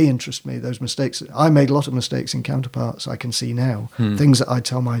they interest me. Those mistakes. I made a lot of mistakes in Counterparts. I can see now things that I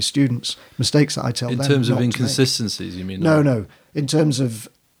tell my students, mistakes that I tell them. In terms of not inconsistencies, you mean? No. In terms of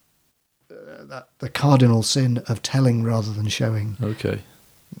the cardinal sin of telling rather than showing. Okay.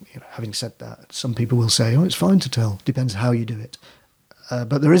 Having said that, some people will say, "Oh, it's fine to tell. Depends how you do it."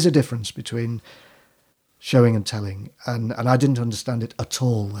 But there is a difference between showing and telling, and I didn't understand it at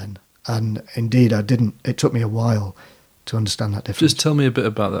all then. And indeed, I didn't. It took me a while to understand that difference. Just tell me a bit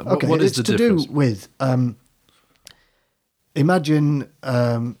about that. Okay, what is it's the to difference? do with, imagine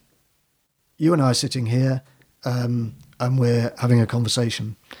you and I sitting here and we're having a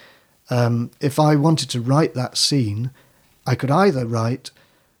conversation. If I wanted to write that scene, I could either write,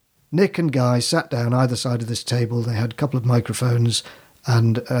 Nick and Guy sat down either side of this table, they had a couple of microphones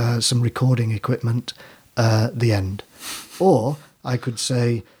and some recording equipment, the end. Or I could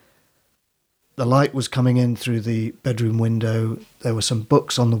say, the light was coming in through the bedroom window, there were some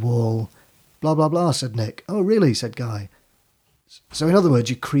books on the wall, blah, blah, blah, said Nick. Oh, really, said Guy. So in other words,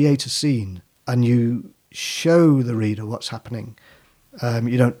 you create a scene and you show the reader what's happening.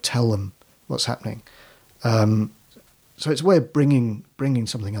 You don't tell them what's happening. So it's a way of bringing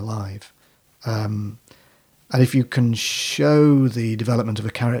something alive. And if you can show the development of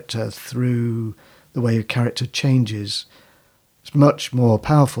a character through the way a character changes, it's much more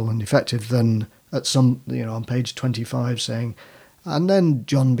powerful and effective than at some, on page 25 saying, and then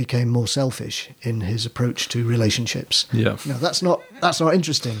John became more selfish in his approach to relationships. Yeah. That's not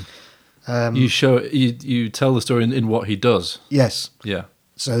interesting. You tell the story in what he does. Yes. Yeah.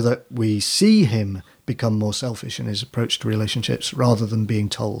 So that we see him become more selfish in his approach to relationships rather than being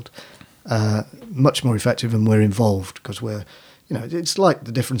told. Much more effective, and we're involved because we're, it's like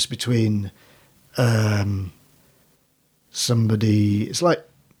the difference between somebody. It's like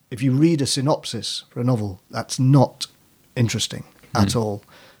if you read a synopsis for a novel, that's not interesting at all.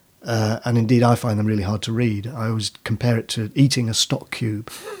 And indeed, I find them really hard to read. I always compare it to eating a stock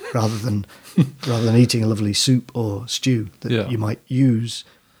cube rather than eating a lovely soup or stew that you might use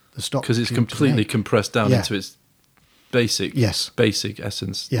the stock cube because it's completely compressed down Yeah. into its basic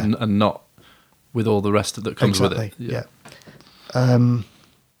essence, and not with all the rest that comes with it. Yeah.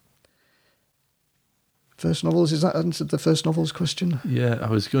 First novels, has that answered the first novels question? Yeah, there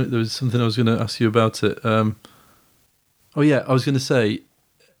was something I was going to ask you about it. I was going to say,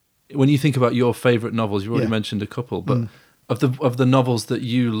 when you think about your favourite novels, you've already mentioned a couple, but of the novels that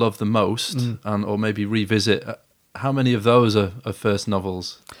you love the most, or maybe revisit, how many of those are first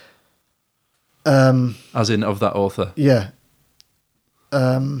novels? As in, of that author? Yeah.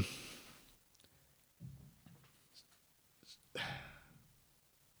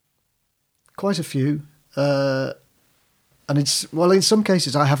 Quite a few. And in some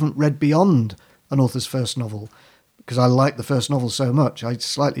cases I haven't read beyond an author's first novel because I like the first novel so much. I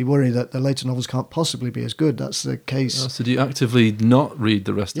slightly worry that the later novels can't possibly be as good. That's the case. Oh, so do you actively not read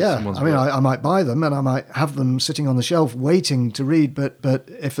the rest of someone's work? I might buy them and I might have them sitting on the shelf waiting to read, but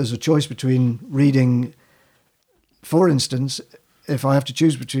if there's a choice between reading, for instance, if I have to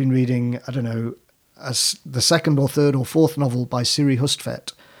choose between reading, I don't know, the second or third or fourth novel by Siri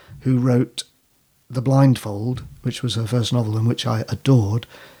Hustvedt, who wrote The Blindfold, which was her first novel and which I adored,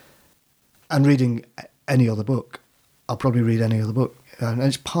 and reading any other book. I'll probably read any other book. And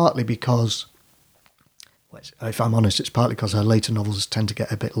it's partly because, well, if I'm honest, it's partly because her later novels tend to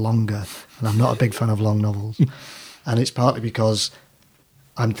get a bit longer, and I'm not a big fan of long novels. And it's partly because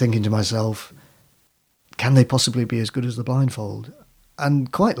I'm thinking to myself, can they possibly be as good as The Blindfold?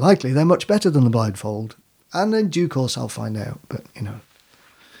 And quite likely they're much better than The Blindfold. And in due course I'll find out, but, you know.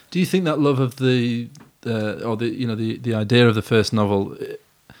 Do you think that love of the idea of the first novel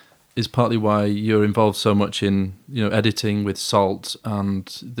is partly why you're involved so much in, you know, editing with Salt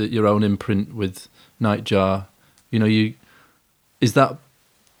and your own imprint with Nightjar? You know, you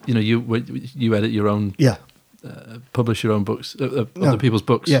edit your own, publish your own books, other people's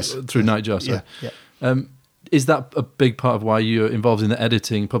books through Nightjar. So, is that a big part of why you're involved in the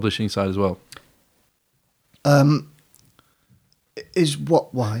editing, publishing side as well? Is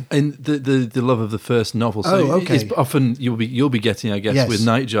what? Why? And the love of the first novel. So it's often you'll be getting, I guess, with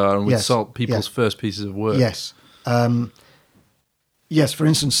Nightjar and with Salt, people's first pieces of work. Yes. Yes. For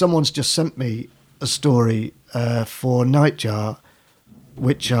instance, someone's just sent me a story for Nightjar,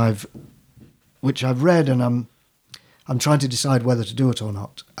 which I've read, and I'm trying to decide whether to do it or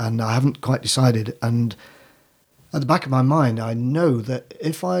not, and I haven't quite decided. And at the back of my mind, I know that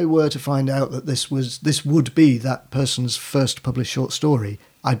if I were to find out that this would be that person's first published short story,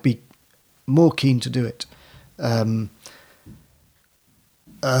 I'd be more keen to do it. And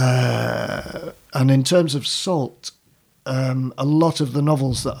in terms of Salt, a lot of the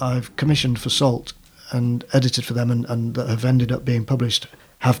novels that I've commissioned for Salt and edited for them and that have ended up being published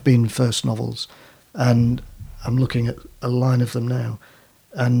have been first novels. And I'm looking at a line of them now.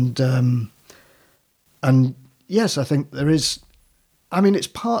 And yes, I think there is. I mean, it's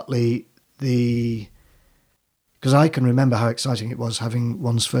partly because I can remember how exciting it was having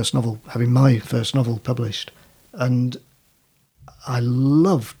my first novel published, and I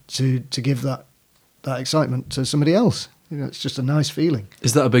love to give that excitement to somebody else. You know, it's just a nice feeling.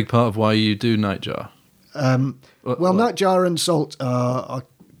 Is that a big part of why you do Nightjar? Nightjar and Salt are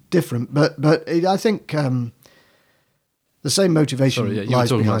different, but I think. The same motivation lies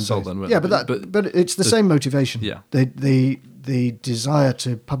behind Salt both. Then, but it's the same motivation. Yeah. The desire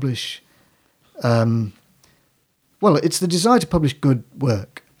to publish. It's the desire to publish good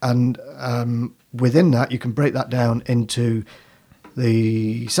work, and within that, you can break that down into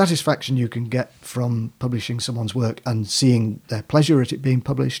the satisfaction you can get from publishing someone's work and seeing their pleasure at it being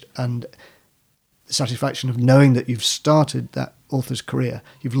published, and the satisfaction of knowing that you've started that author's career,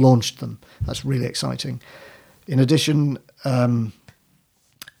 you've launched them. That's really exciting. In addition,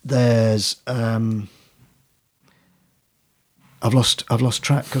 there's I've lost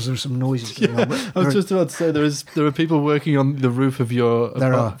track because there are some noises going on. I was just about to say there are people working on the roof of your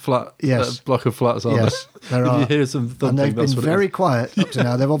flat, block of flats. Yes, there are. You hear some thumping, and they've been very quiet up to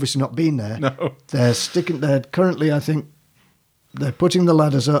now. They've obviously not been there. No, they're currently. I think they're putting the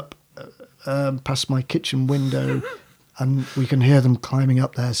ladders up past my kitchen window. And we can hear them climbing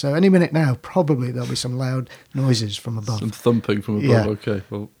up there. So any minute now, probably there'll be some loud noises from above. Some thumping from above, yeah. Okay.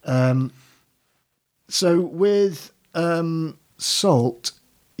 Well. So with Salt,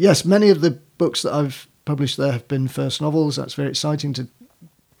 yes, many of the books that I've published there have been first novels. That's very exciting to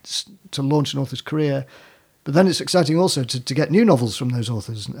launch an author's career. But then it's exciting also to get new novels from those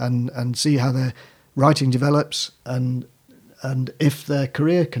authors and see how their writing develops and if their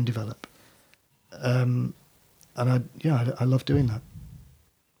career can develop. And I love doing that.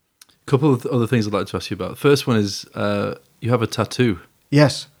 A couple of other things I'd like to ask you about. The first one is you have a tattoo.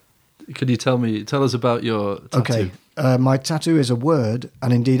 Yes. Could you tell us about your tattoo? Okay. My tattoo is a word,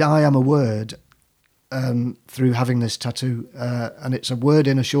 and indeed I am a word through having this tattoo. And it's a word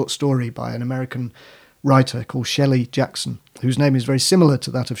in a short story by an American writer called Shelley Jackson, whose name is very similar to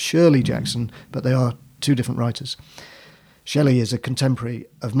that of Shirley Jackson, but they are two different writers. Shelley is a contemporary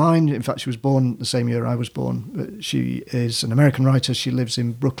of mine. In fact, she was born the same year I was born. She is an American writer. She lives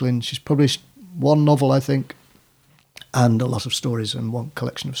in Brooklyn. She's published one novel, I think, and a lot of stories and one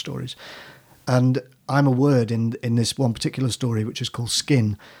collection of stories. And I'm a word in this one particular story, which is called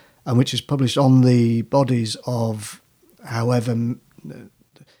Skin, and which is published on the bodies of however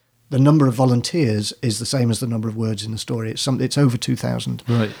the number of volunteers is the same as the number of words in the story. It's over 2,000.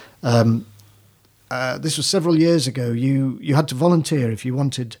 Right. This was several years ago. You had to volunteer if you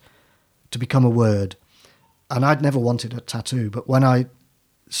wanted to become a word. And I'd never wanted a tattoo, but when I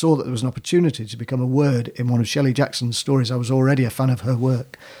saw that there was an opportunity to become a word in one of Shelley Jackson's stories, I was already a fan of her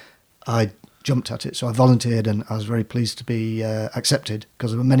work. I jumped at it, so I volunteered, and I was very pleased to be accepted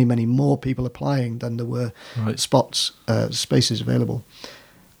because there were many, many more people applying than there were spaces available.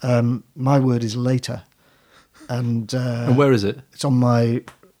 My word is later. And where is it? It's on my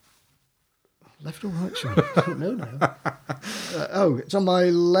left or right shoulder? I don't know now. It's on my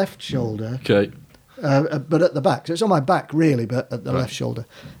left shoulder. Okay. But at the back. So it's on my back, really, but at the left shoulder.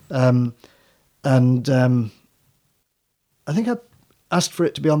 I think I asked for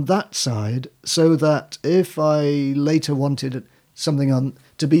it to be on that side so that if I later wanted something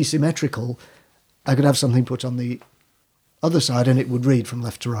to be symmetrical, I could have something put on the other side and it would read from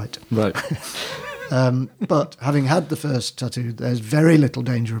left to right. Right. But having had the first tattoo, there's very little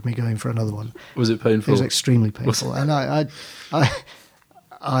danger of me going for another one. Was it painful? It was extremely painful. And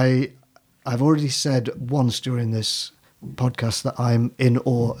I've already said once during this podcast that I'm in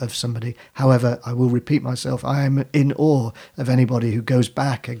awe of somebody. However, I will repeat myself. I am in awe of anybody who goes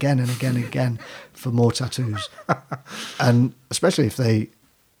back again and again and again for more tattoos. And especially if they,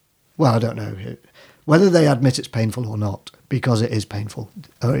 well, I don't know whether they admit it's painful or not, because it is painful.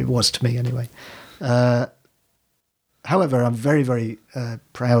 Or it was to me anyway. However, I'm very, very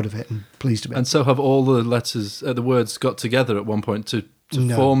proud of it and pleased of it. And so have all the letters, the words got together at one point to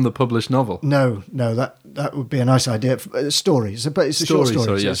form the published novel? No, that would be a nice idea. Stories, but it's a short story.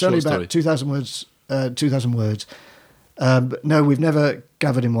 Sorry, it's only about 2,000 words. But no, we've never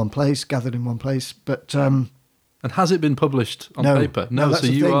gathered in one place. But and has it been published on paper? No. That's So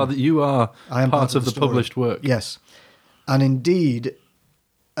you are part of the published work. Yes, and indeed,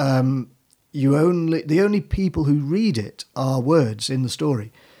 the only people who read it are words in the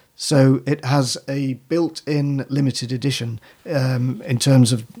story. So it has a built-in limited edition in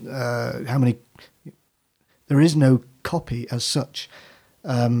terms of how many. There is no copy as such,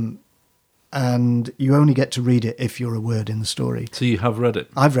 and you only get to read it if you're a word in the story. So you have read it?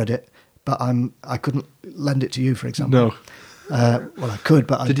 I've read it, but I couldn't lend it to you, for example. No. Well, I could,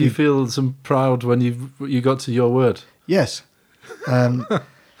 but did you feel some proud when you got to your word? Yes.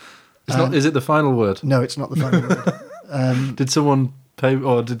 Is it the final word? No, it's not the final word. Did someone pay,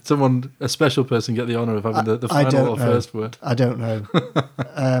 or did a special person get the honour of having the final or first word? I don't know.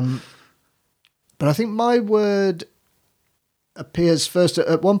 But I think my word appears first.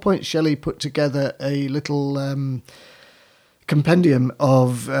 At one point, Shelley put together a little compendium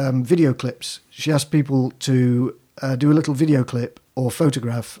of video clips. She asked people to do a little video clip or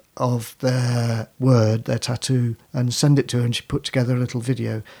photograph of their word, their tattoo, and send it to her, and she put together a little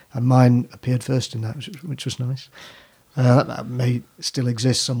video, and mine appeared first in that, which was nice. That may still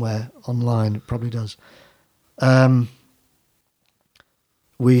exist somewhere online. It probably does.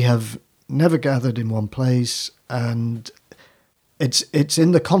 We have never gathered in one place, and it's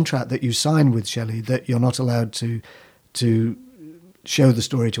in the contract that you sign with Shelley that you're not allowed to show the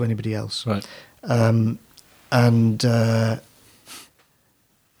story to anybody else. Right.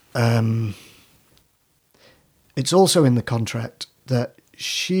 It's also in the contract that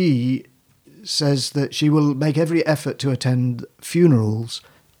she says that she will make every effort to attend funerals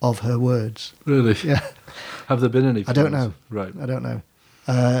of her words. Really? Yeah. Have there been any funerals? I don't know. Right. I don't know.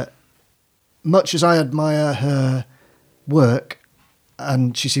 Much as I admire her work,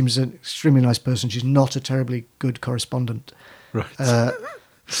 and she seems an extremely nice person, she's not a terribly good correspondent. Right.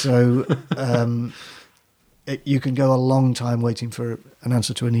 You can go a long time waiting for an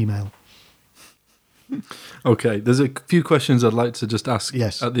answer to an email. Okay, there's a few questions I'd like to just ask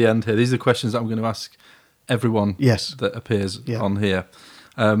at the end here. These are questions that I'm going to ask everyone that appears on here.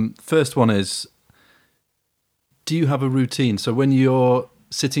 First one is, do you have a routine? So when you're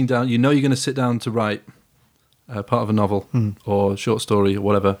sitting down, you know you're going to sit down to write part of a novel or short story or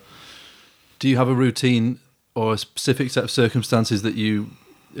whatever. Do you have a routine or a specific set of circumstances that you,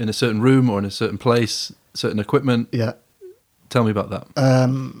 in a certain room or in a certain place, certain equipment? Yeah. Tell me about that.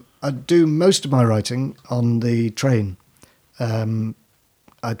 I do most of my writing on the train. I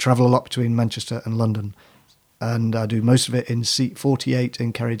travel a lot between Manchester and London, and I do most of it in seat 48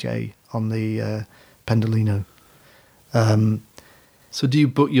 in carriage A on the Pendolino. So do you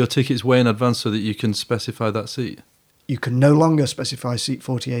book your tickets way in advance so that you can specify that seat? You can no longer specify seat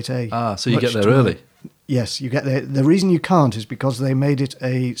 48A. So you get there early? Yes, you get there. The reason you can't is because they made it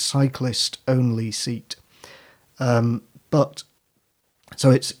a cyclist-only seat.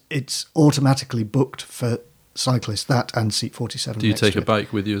 So it's automatically booked for cyclists, that and seat 47. Do you take a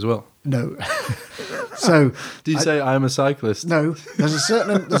bike with you as well? No. So do you say I am a cyclist? No.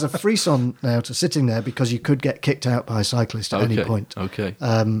 There's a frisson now to sitting there because you could get kicked out by a cyclist at any point. Okay.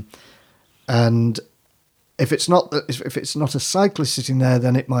 And if it's not a cyclist sitting there,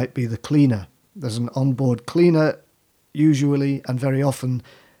 then it might be the cleaner. There's an onboard cleaner usually, and very often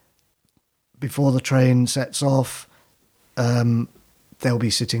before the train sets off, they'll be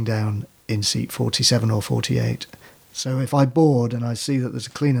sitting down in seat 47 or 48 So if I board and I see that there's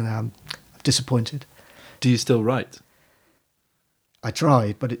a cleaner there, I'm disappointed. Do you still write? I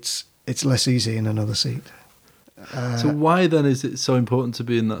tried, but it's less easy in another seat. So why then is it so important to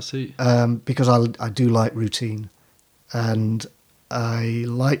be in that seat? Because I do like routine, and I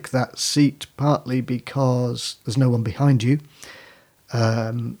like that seat partly because there's no one behind you.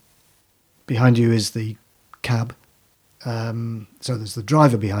 Behind you is the cab. So there's the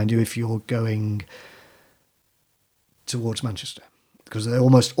driver behind you if you're going towards Manchester, because they're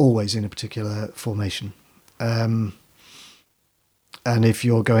almost always in a particular formation. And if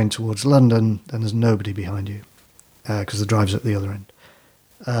you're going towards London, then there's nobody behind you, because the drive's at the other end.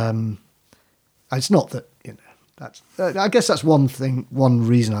 It's not that, that's. I guess that's one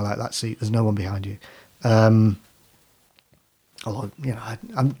reason I like that seat. There's no one behind you. Although, I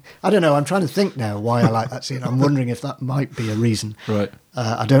don't know. I'm trying to think now why I like that seat. I'm wondering if that might be a reason. Right.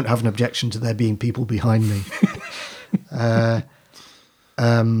 I don't have an objection to there being people behind me. I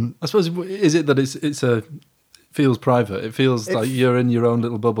suppose, is it that it feels private? It feels like you're in your own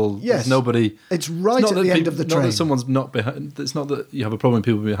little bubble. Yes. There's nobody. It's right at the end of the train. Not that someone's not behind. It's not that you have a problem with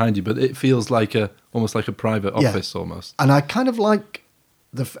people behind you, but it feels like almost like a private office almost. And I kind of like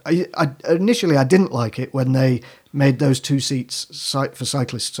initially I didn't like it when they made those two seats for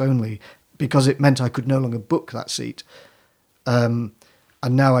cyclists only, because it meant I could no longer book that seat. And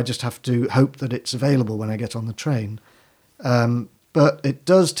now I just have to hope that it's available when I get on the train. But it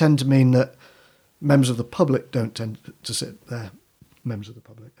does tend to mean that members of the public don't tend to sit there. Members of the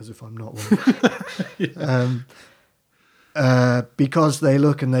public, as if I'm not one. Because they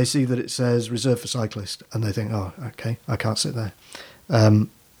look and they see that it says reserved for cyclist, and they think, oh, okay, I can't sit there.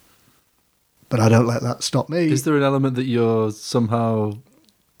 But I don't let that stop me. Is there an element that you're somehow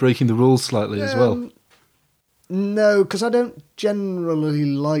breaking the rules slightly as well? No, because I don't generally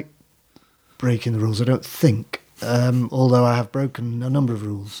like breaking the rules, I don't think. Although I have broken a number of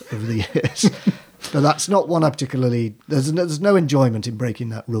rules over the years. But that's not one I particularly... There's no enjoyment in breaking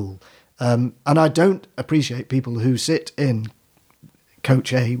that rule. And I don't appreciate people who sit in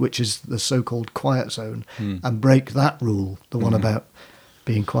Coach A, which is the so-called quiet zone, and break that rule, the one about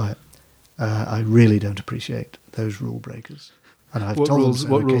being quiet. I really don't appreciate those rule breakers. And I've told them so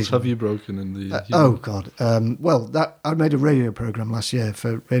what rules have you broken in the... Oh, God. I made a radio programme last year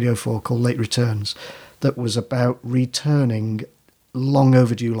for Radio 4 called Late Returns that was about returning long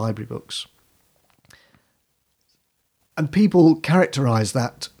overdue library books. And people characterise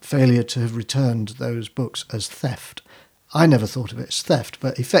that failure to have returned those books as theft. I never thought of it as theft,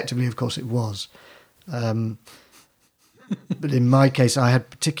 but effectively, of course, it was. But in my case, I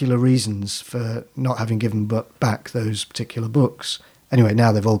had particular reasons for not having given back those particular books. Anyway,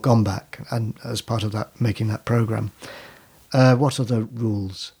 now they've all gone back, and as part of that, making that programme. What other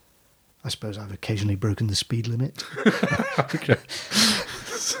rules? I suppose I've occasionally broken the speed limit. Okay.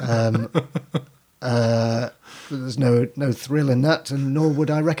 There's no thrill in that, and nor would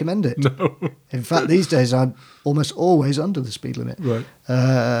I recommend it. No. In fact, these days I'm almost always under the speed limit. Right.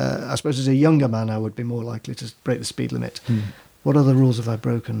 I suppose as a younger man I would be more likely to break the speed limit. What other rules have I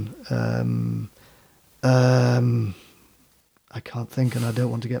broken? I can't think, and I don't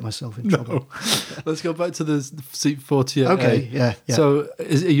want to get myself in trouble. Let's go back to the seat 48A. Okay, yeah. So are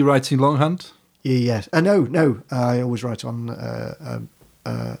you writing longhand? Yes. No. I always write on a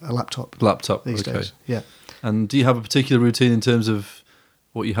laptop. Laptop, these days. Yeah. And do you have a particular routine in terms of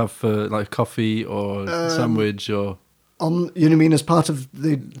what you have for like coffee or sandwich or? You mean as part of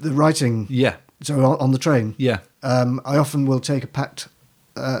the writing? Yeah. So on the train? Yeah. I often will take a packed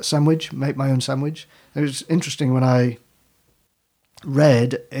sandwich, make my own sandwich. It was interesting when I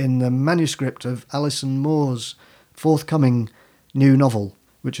read in the manuscript of Alison Moore's forthcoming new novel,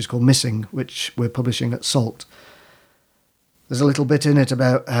 which is called Missing, which we're publishing at Salt. There's a little bit in it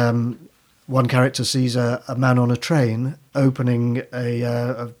about one character sees a man on a train opening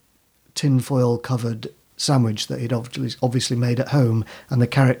a tinfoil covered sandwich that he'd obviously made at home, and the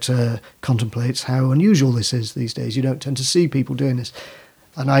character contemplates how unusual this is these days. You don't tend to see people doing this.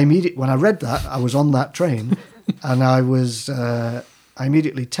 And when I read that, I was on that train, and I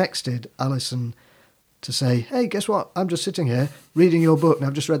immediately texted Alison to say, hey, guess what? I'm just sitting here reading your book, and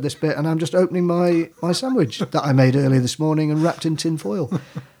I've just read this bit, and I'm just opening my sandwich that I made earlier this morning and wrapped in tin foil.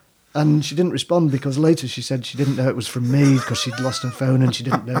 And she didn't respond because later she said she didn't know it was from me because she'd lost her phone and she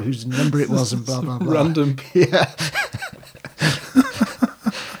didn't know whose number it was and blah, blah, blah. Random. Yeah.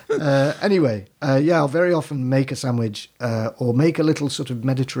 Anyway, I'll very often make a sandwich or make a little sort of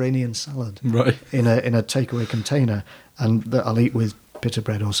Mediterranean salad in a takeaway container, and that I'll eat with pita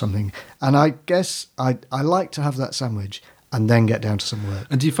bread or something. And I guess I like to have that sandwich, and then get down to some work.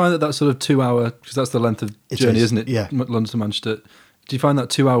 And do you find that sort of 2 hour, because that's the length of journey, isn't it? Yeah. London to Manchester. Do you find that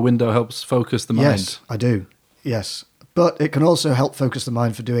 2 hour window helps focus the mind? Yes, I do. Yes. But it can also help focus the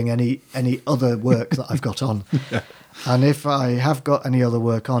mind for doing any other work that I've got on. Yeah. And if I have got any other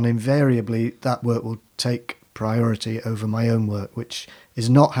work on, invariably that work will take priority over my own work, which is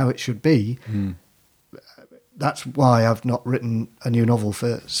not how it should be. That's why I've not written a new novel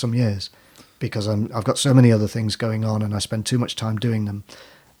for some years, because I've got so many other things going on and I spend too much time doing them.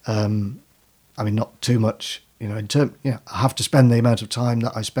 I mean, not too much, I have to spend the amount of time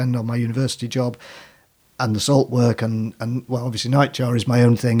that I spend on my university job and the salt work and well, obviously Nightjar is my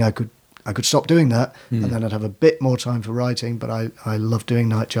own thing. I could stop doing that and then I'd have a bit more time for writing, but I love doing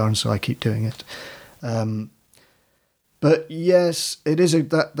Nightjar, and so I keep doing it. But yes, it is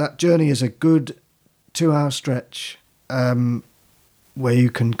that journey is a good 2 hour stretch where you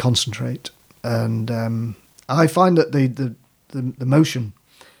can concentrate, and I find that the motion,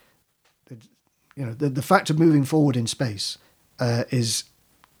 the fact of moving forward in space is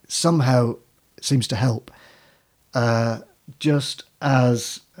somehow seems to help, just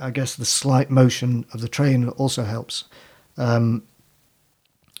as I guess the slight motion of the train also helps.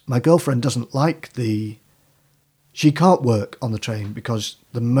 My girlfriend doesn't like she can't work on the train because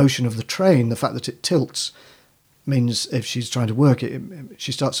the motion of the train, the fact that it tilts, means if she's trying to work it,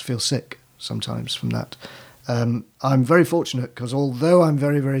 she starts to feel sick sometimes from that. I'm very fortunate because although I'm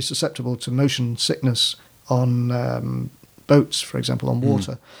very, very susceptible to motion sickness on boats, for example, on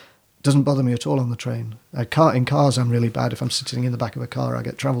water, it doesn't bother me at all on the train. In cars, I'm really bad. If I'm sitting in the back of a car, I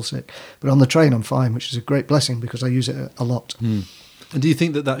get travel sick. But on the train, I'm fine, which is a great blessing because I use it a lot. And do you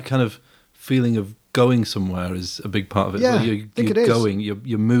think that kind of feeling of going somewhere is a big part of it? Yeah, so I think it is.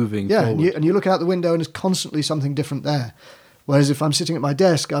 You're moving forward. And you look out the window and there's constantly something different there. Whereas if I'm sitting at my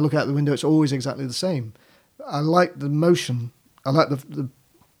desk, I look out the window, it's always exactly the same. I like the motion. I like the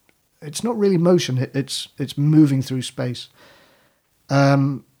it's not really motion, it's moving through space.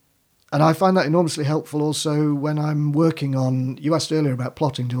 And I find that enormously helpful also when I'm working on, you asked earlier about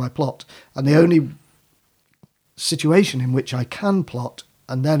plotting, do I plot? And the only situation in which I can plot,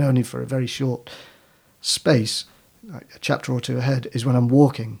 and then only for a very short space, like a chapter or two ahead, is when I'm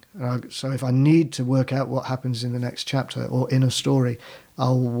walking. So if I need to work out what happens in the next chapter or in a story,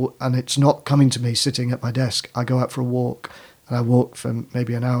 and it's not coming to me sitting at my desk, I go out for a walk, and I walk for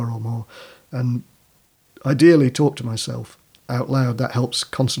maybe an hour or more, and ideally talk to myself out loud. That helps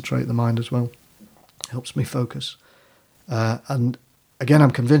concentrate the mind as well, helps me focus. And again,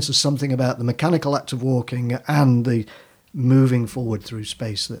 I'm convinced there's something about the mechanical act of walking and the moving forward through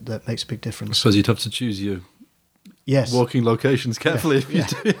space that makes a big difference. I suppose you'd have to choose your walking locations carefully if you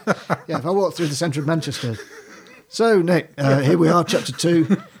do. Yeah, if I walk through the centre of Manchester. So, Nick, here we are, chapter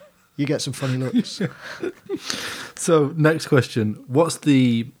 2. You get some funny looks. So, next question. What's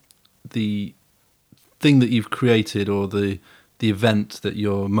the thing that you've created or the event that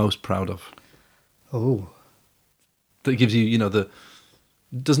you're most proud of? Oh. That gives you, it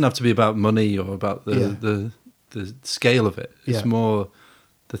doesn't have to be about money or about the scale of it. It's more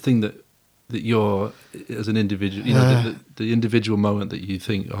the thing that you're, as an individual, the individual moment that you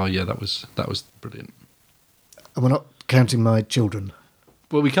think, oh yeah, that was brilliant. And we're not counting my children.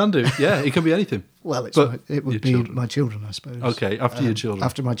 Well, we can do. Yeah, it can be anything. Well, it would be my children, I suppose. Okay, after your children.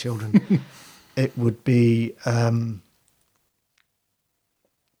 After my children. It would be... I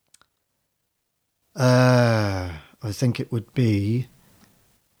think it would be...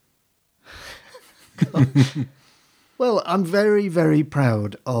 Well, I'm very, very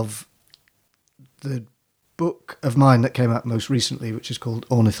proud of the book of mine that came out most recently, which is called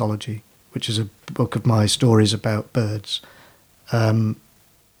Ornithology, which is a book of my stories about birds.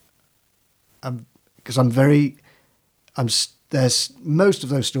 There's most of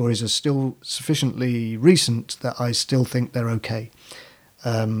those stories are still sufficiently recent that I still think they're okay.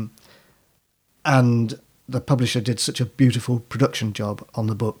 And the publisher did such a beautiful production job on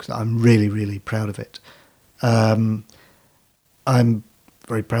the book that I'm really, really proud of it. I'm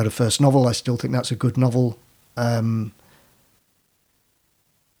very proud of First Novel. I still think that's a good novel.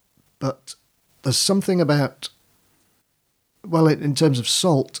 But there's something about, well, in terms of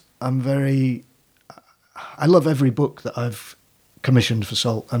Salt, I love every book that I've commissioned for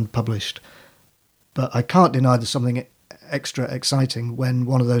Salt and published, but I can't deny there's something extra exciting when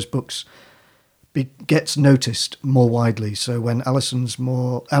one of those books gets noticed more widely. So when Alison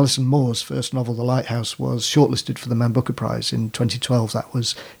Moore's first novel, The Lighthouse, was shortlisted for the Man Booker Prize in 2012, that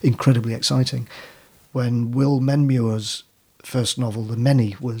was incredibly exciting. When Will Menmuir's first novel, The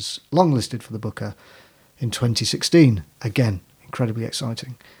Many, was longlisted for the Booker in 2016, again, incredibly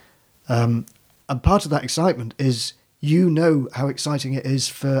exciting. And part of that excitement is you know how exciting it is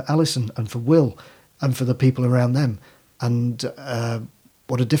for Alison and for Will and for the people around them, and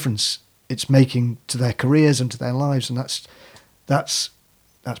what a difference it's making to their careers and to their lives, and that's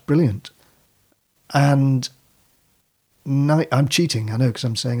brilliant. And I'm cheating, I know, because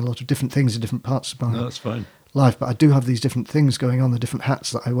I'm saying a lot of different things in different parts of my No, that's fine. life, but I do have these different things going on, the different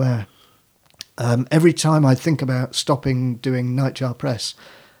hats that I wear. Every time I think about stopping doing Nightjar Press,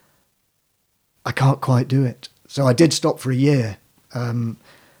 I can't quite do it. So I did stop for a year.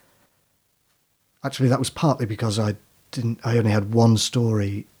 Actually, that was partly because I only had one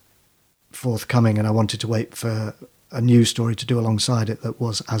story forthcoming, and I wanted to wait for a new story to do alongside it that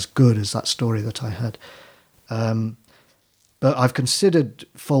was as good as that story that I had. But I've considered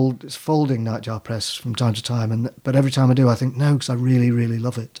folding Nightjar Press from time to time, but every time I do, I think no, because I really, really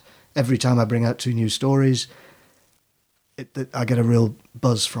love it. Every time I bring out 2 new stories, I get a real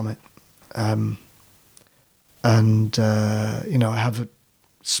buzz from it. I have a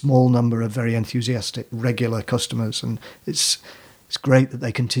small number of very enthusiastic regular customers, and it's great that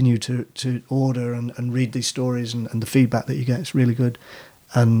they continue to order and read these stories, and the feedback that you get is really good.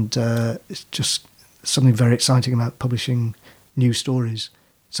 And it's just something very exciting about publishing new stories,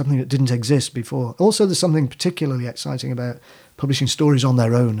 something that didn't exist before. Also, there's something particularly exciting about publishing stories on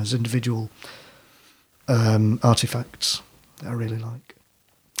their own as individual artifacts that I really like.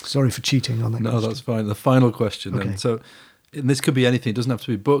 Sorry for cheating on that. No, question. that's fine. The final question Okay. then. So, and this could be anything. It doesn't have to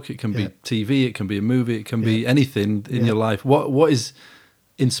be a book. It can be TV. It can be a movie. It can be anything in your life. What is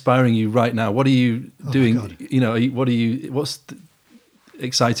inspiring you right now? What are you doing? God. What's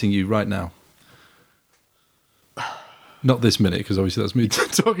exciting you right now? Not this minute, because obviously that's me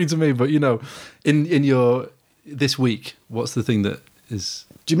talking to me. But in your this week, what's the thing that is?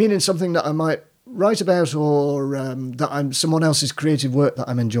 Do you mean in something that I might write about, or that I'm someone else's creative work that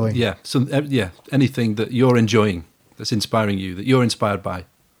I'm enjoying? Yeah. Anything that you're enjoying, that's inspiring you, that you're inspired by.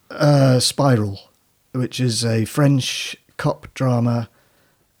 Spiral, which is a French cop drama.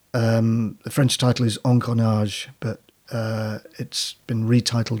 The French title is Engrenage, but it's been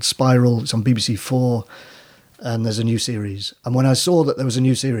retitled Spiral. It's on BBC 4, and there's a new series. And when I saw that there was a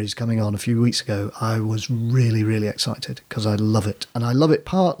new series coming on a few weeks ago, I was really, really excited, because I love it. And I love it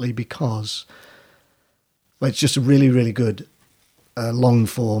partly because it's just a really, really good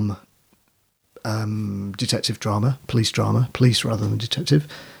long-form detective drama, police rather than detective.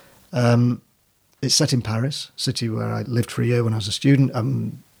 It's set in Paris, city where I lived for a year when I was a student,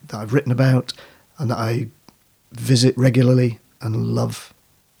 that I've written about and that I visit regularly and love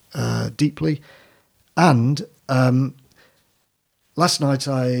deeply. And last night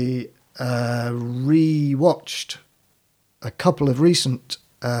I re-watched a couple of recent...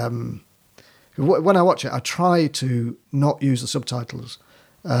 when I watch it, I try to not use the subtitles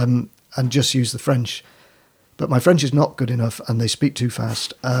and just use the French. But my French is not good enough, and they speak too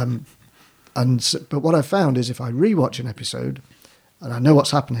fast. But what I've found is if I re-watch an episode and I know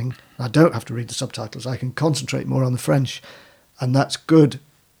what's happening, I don't have to read the subtitles. I can concentrate more on the French, and that's good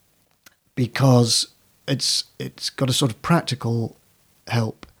because it's got a sort of practical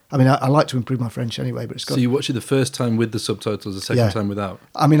help. I mean, I like to improve my French anyway, but it's got... So you watch it the first time with the subtitles, the second time without?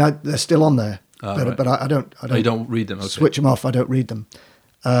 I mean, they're still on there, right. but I don't... You don't read them? Okay. Switch them off, I don't read them.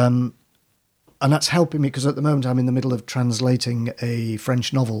 And that's helping me, because at the moment I'm in the middle of translating a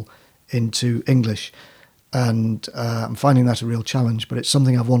French novel into English, and I'm finding that a real challenge, but it's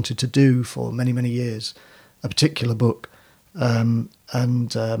something I've wanted to do for many, many years, a particular book. We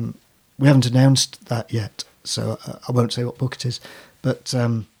haven't announced that yet, so I won't say what book it is, but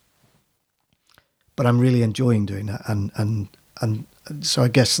I'm really enjoying doing that, and so I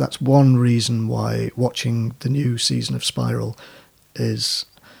guess that's one reason why watching the new season of Spiral is...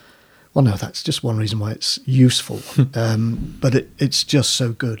 Well, no, that's just one reason why it's useful, but it's just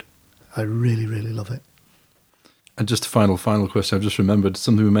so good. I really, really love it. And just a final question. I've just remembered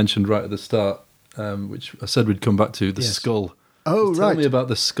something we mentioned right at the start, which I said we'd come back to, the skull. Oh, just right. Tell me about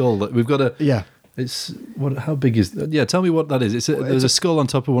the skull. We've got a... Yeah. It's... How big is... Yeah, tell me what that is. There's a skull on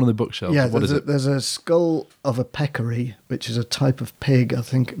top of one of the bookshelves. Yeah, what is it? There's a skull of a peccary, which is a type of pig, I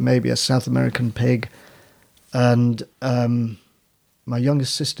think maybe a South American pig. And my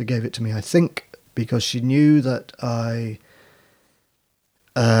youngest sister gave it to me, I think, because she knew that I'm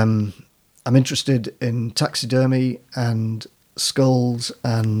interested in taxidermy and skulls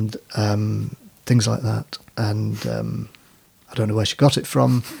and things like that. And I don't know where she got it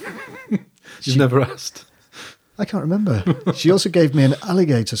from. She's never asked. I can't remember. She also gave me an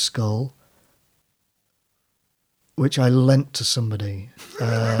alligator skull, which I lent to somebody,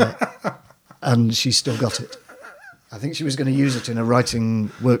 and she still got it. I think she was going to use it in a writing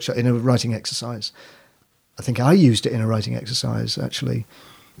workshop, in a writing exercise. I think I used it in a writing exercise, actually.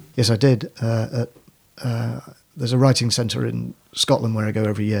 Yes, I did. There's a writing centre in Scotland where I go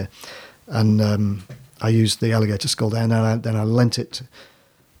every year. And I used the alligator skull there, and then I lent it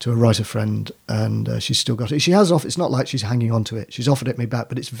to a writer friend, and she's still got it. She has it's not like she's hanging on to it. She's offered it me back,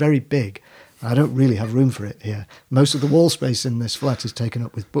 but it's very big. I don't really have room for it here. Most of the wall space in this flat is taken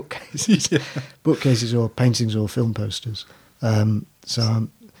up with bookcases, bookcases or paintings or film posters. So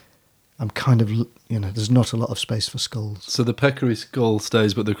I'm kind of, there's not a lot of space for skulls. So the peccary skull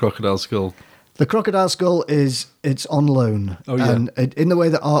stays, but the crocodile skull... The crocodile skull it's on loan. Oh, yeah. And in the way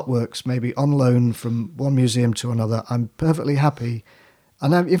that art works, maybe on loan from one museum to another, I'm perfectly happy.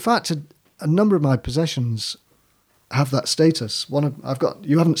 And in fact, a number of my possessions have that status.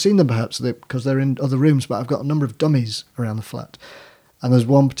 You haven't seen them perhaps because they're in other rooms, but I've got a number of dummies around the flat. And there's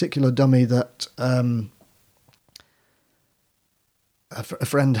one particular dummy that a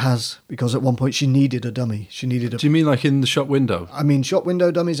friend has, because at one point she needed a dummy. She needed a... Do you mean like in the shop window? I mean shop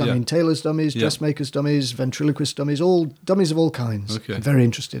window dummies, Yeah. I mean tailor's dummies, Yeah. dressmaker's dummies, ventriloquist dummies, all dummies of all kinds. Okay. I'm very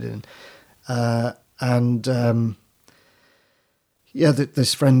interested in.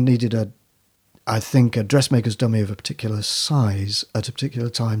 This friend needed a dressmaker's dummy of a particular size at a particular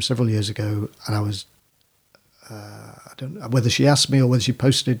time several years ago, and I was... I don't know whether she asked me or whether she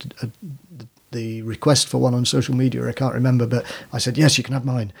posted the request for one on social media, I can't remember, but I said, yes, you can have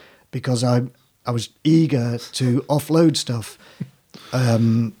mine, because I was eager to offload stuff.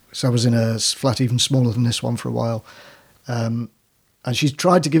 So I was in a flat even smaller than this one for a while. And she's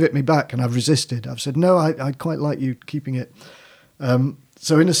tried to give it me back, and I've resisted. I've said, no, I'd quite like you keeping it.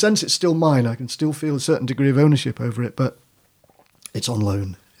 So in a sense, it's still mine. I can still feel a certain degree of ownership over it, but it's on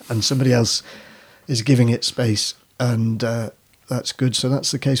loan, and somebody else is giving it space, and that's good. So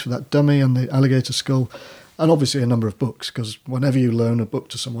that's the case with that dummy and the alligator skull, and obviously a number of books, because whenever you lend a book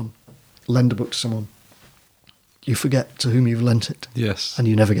to someone, you forget to whom you've lent it. Yes. And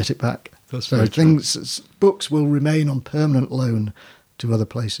you never get it back. That's so very true. Books will remain on permanent loan to other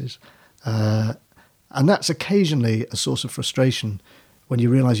places. And that's occasionally a source of frustration when you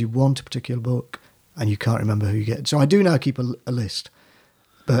realise you want a particular book and you can't remember who you get. So I do now keep a list.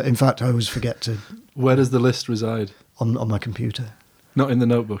 But in fact, I always forget to... Where does the list reside? On my computer. Not in the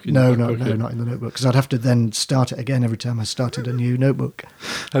notebook? No, not in the notebook, because I'd have to then start it again every time I started a new notebook.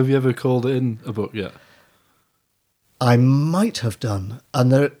 Have you ever called it in a book yet? I might have done.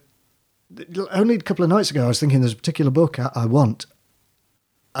 And only a couple of nights ago, I was thinking there's a particular book I want.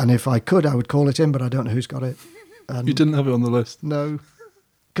 And if I could, I would call it in, but I don't know who's got it. And You didn't have it on the list? no.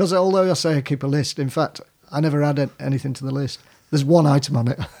 Because although I say I keep a list, in fact, I never add anything to the list. There's one item on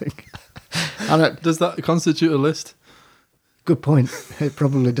it, I think. Does that constitute a list? Good point. It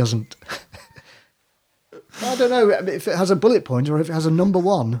probably doesn't. I don't know if it has a bullet point or if it has a number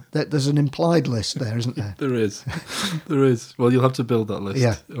one. There's an implied list there, isn't there? There is. There is. Well, you'll have to build that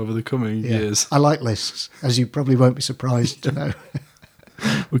list over the coming years. I like lists, as you probably won't be surprised to know.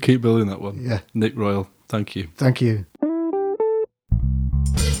 We'll keep building that one. Yeah. Nick Royal, thank you. Thank you.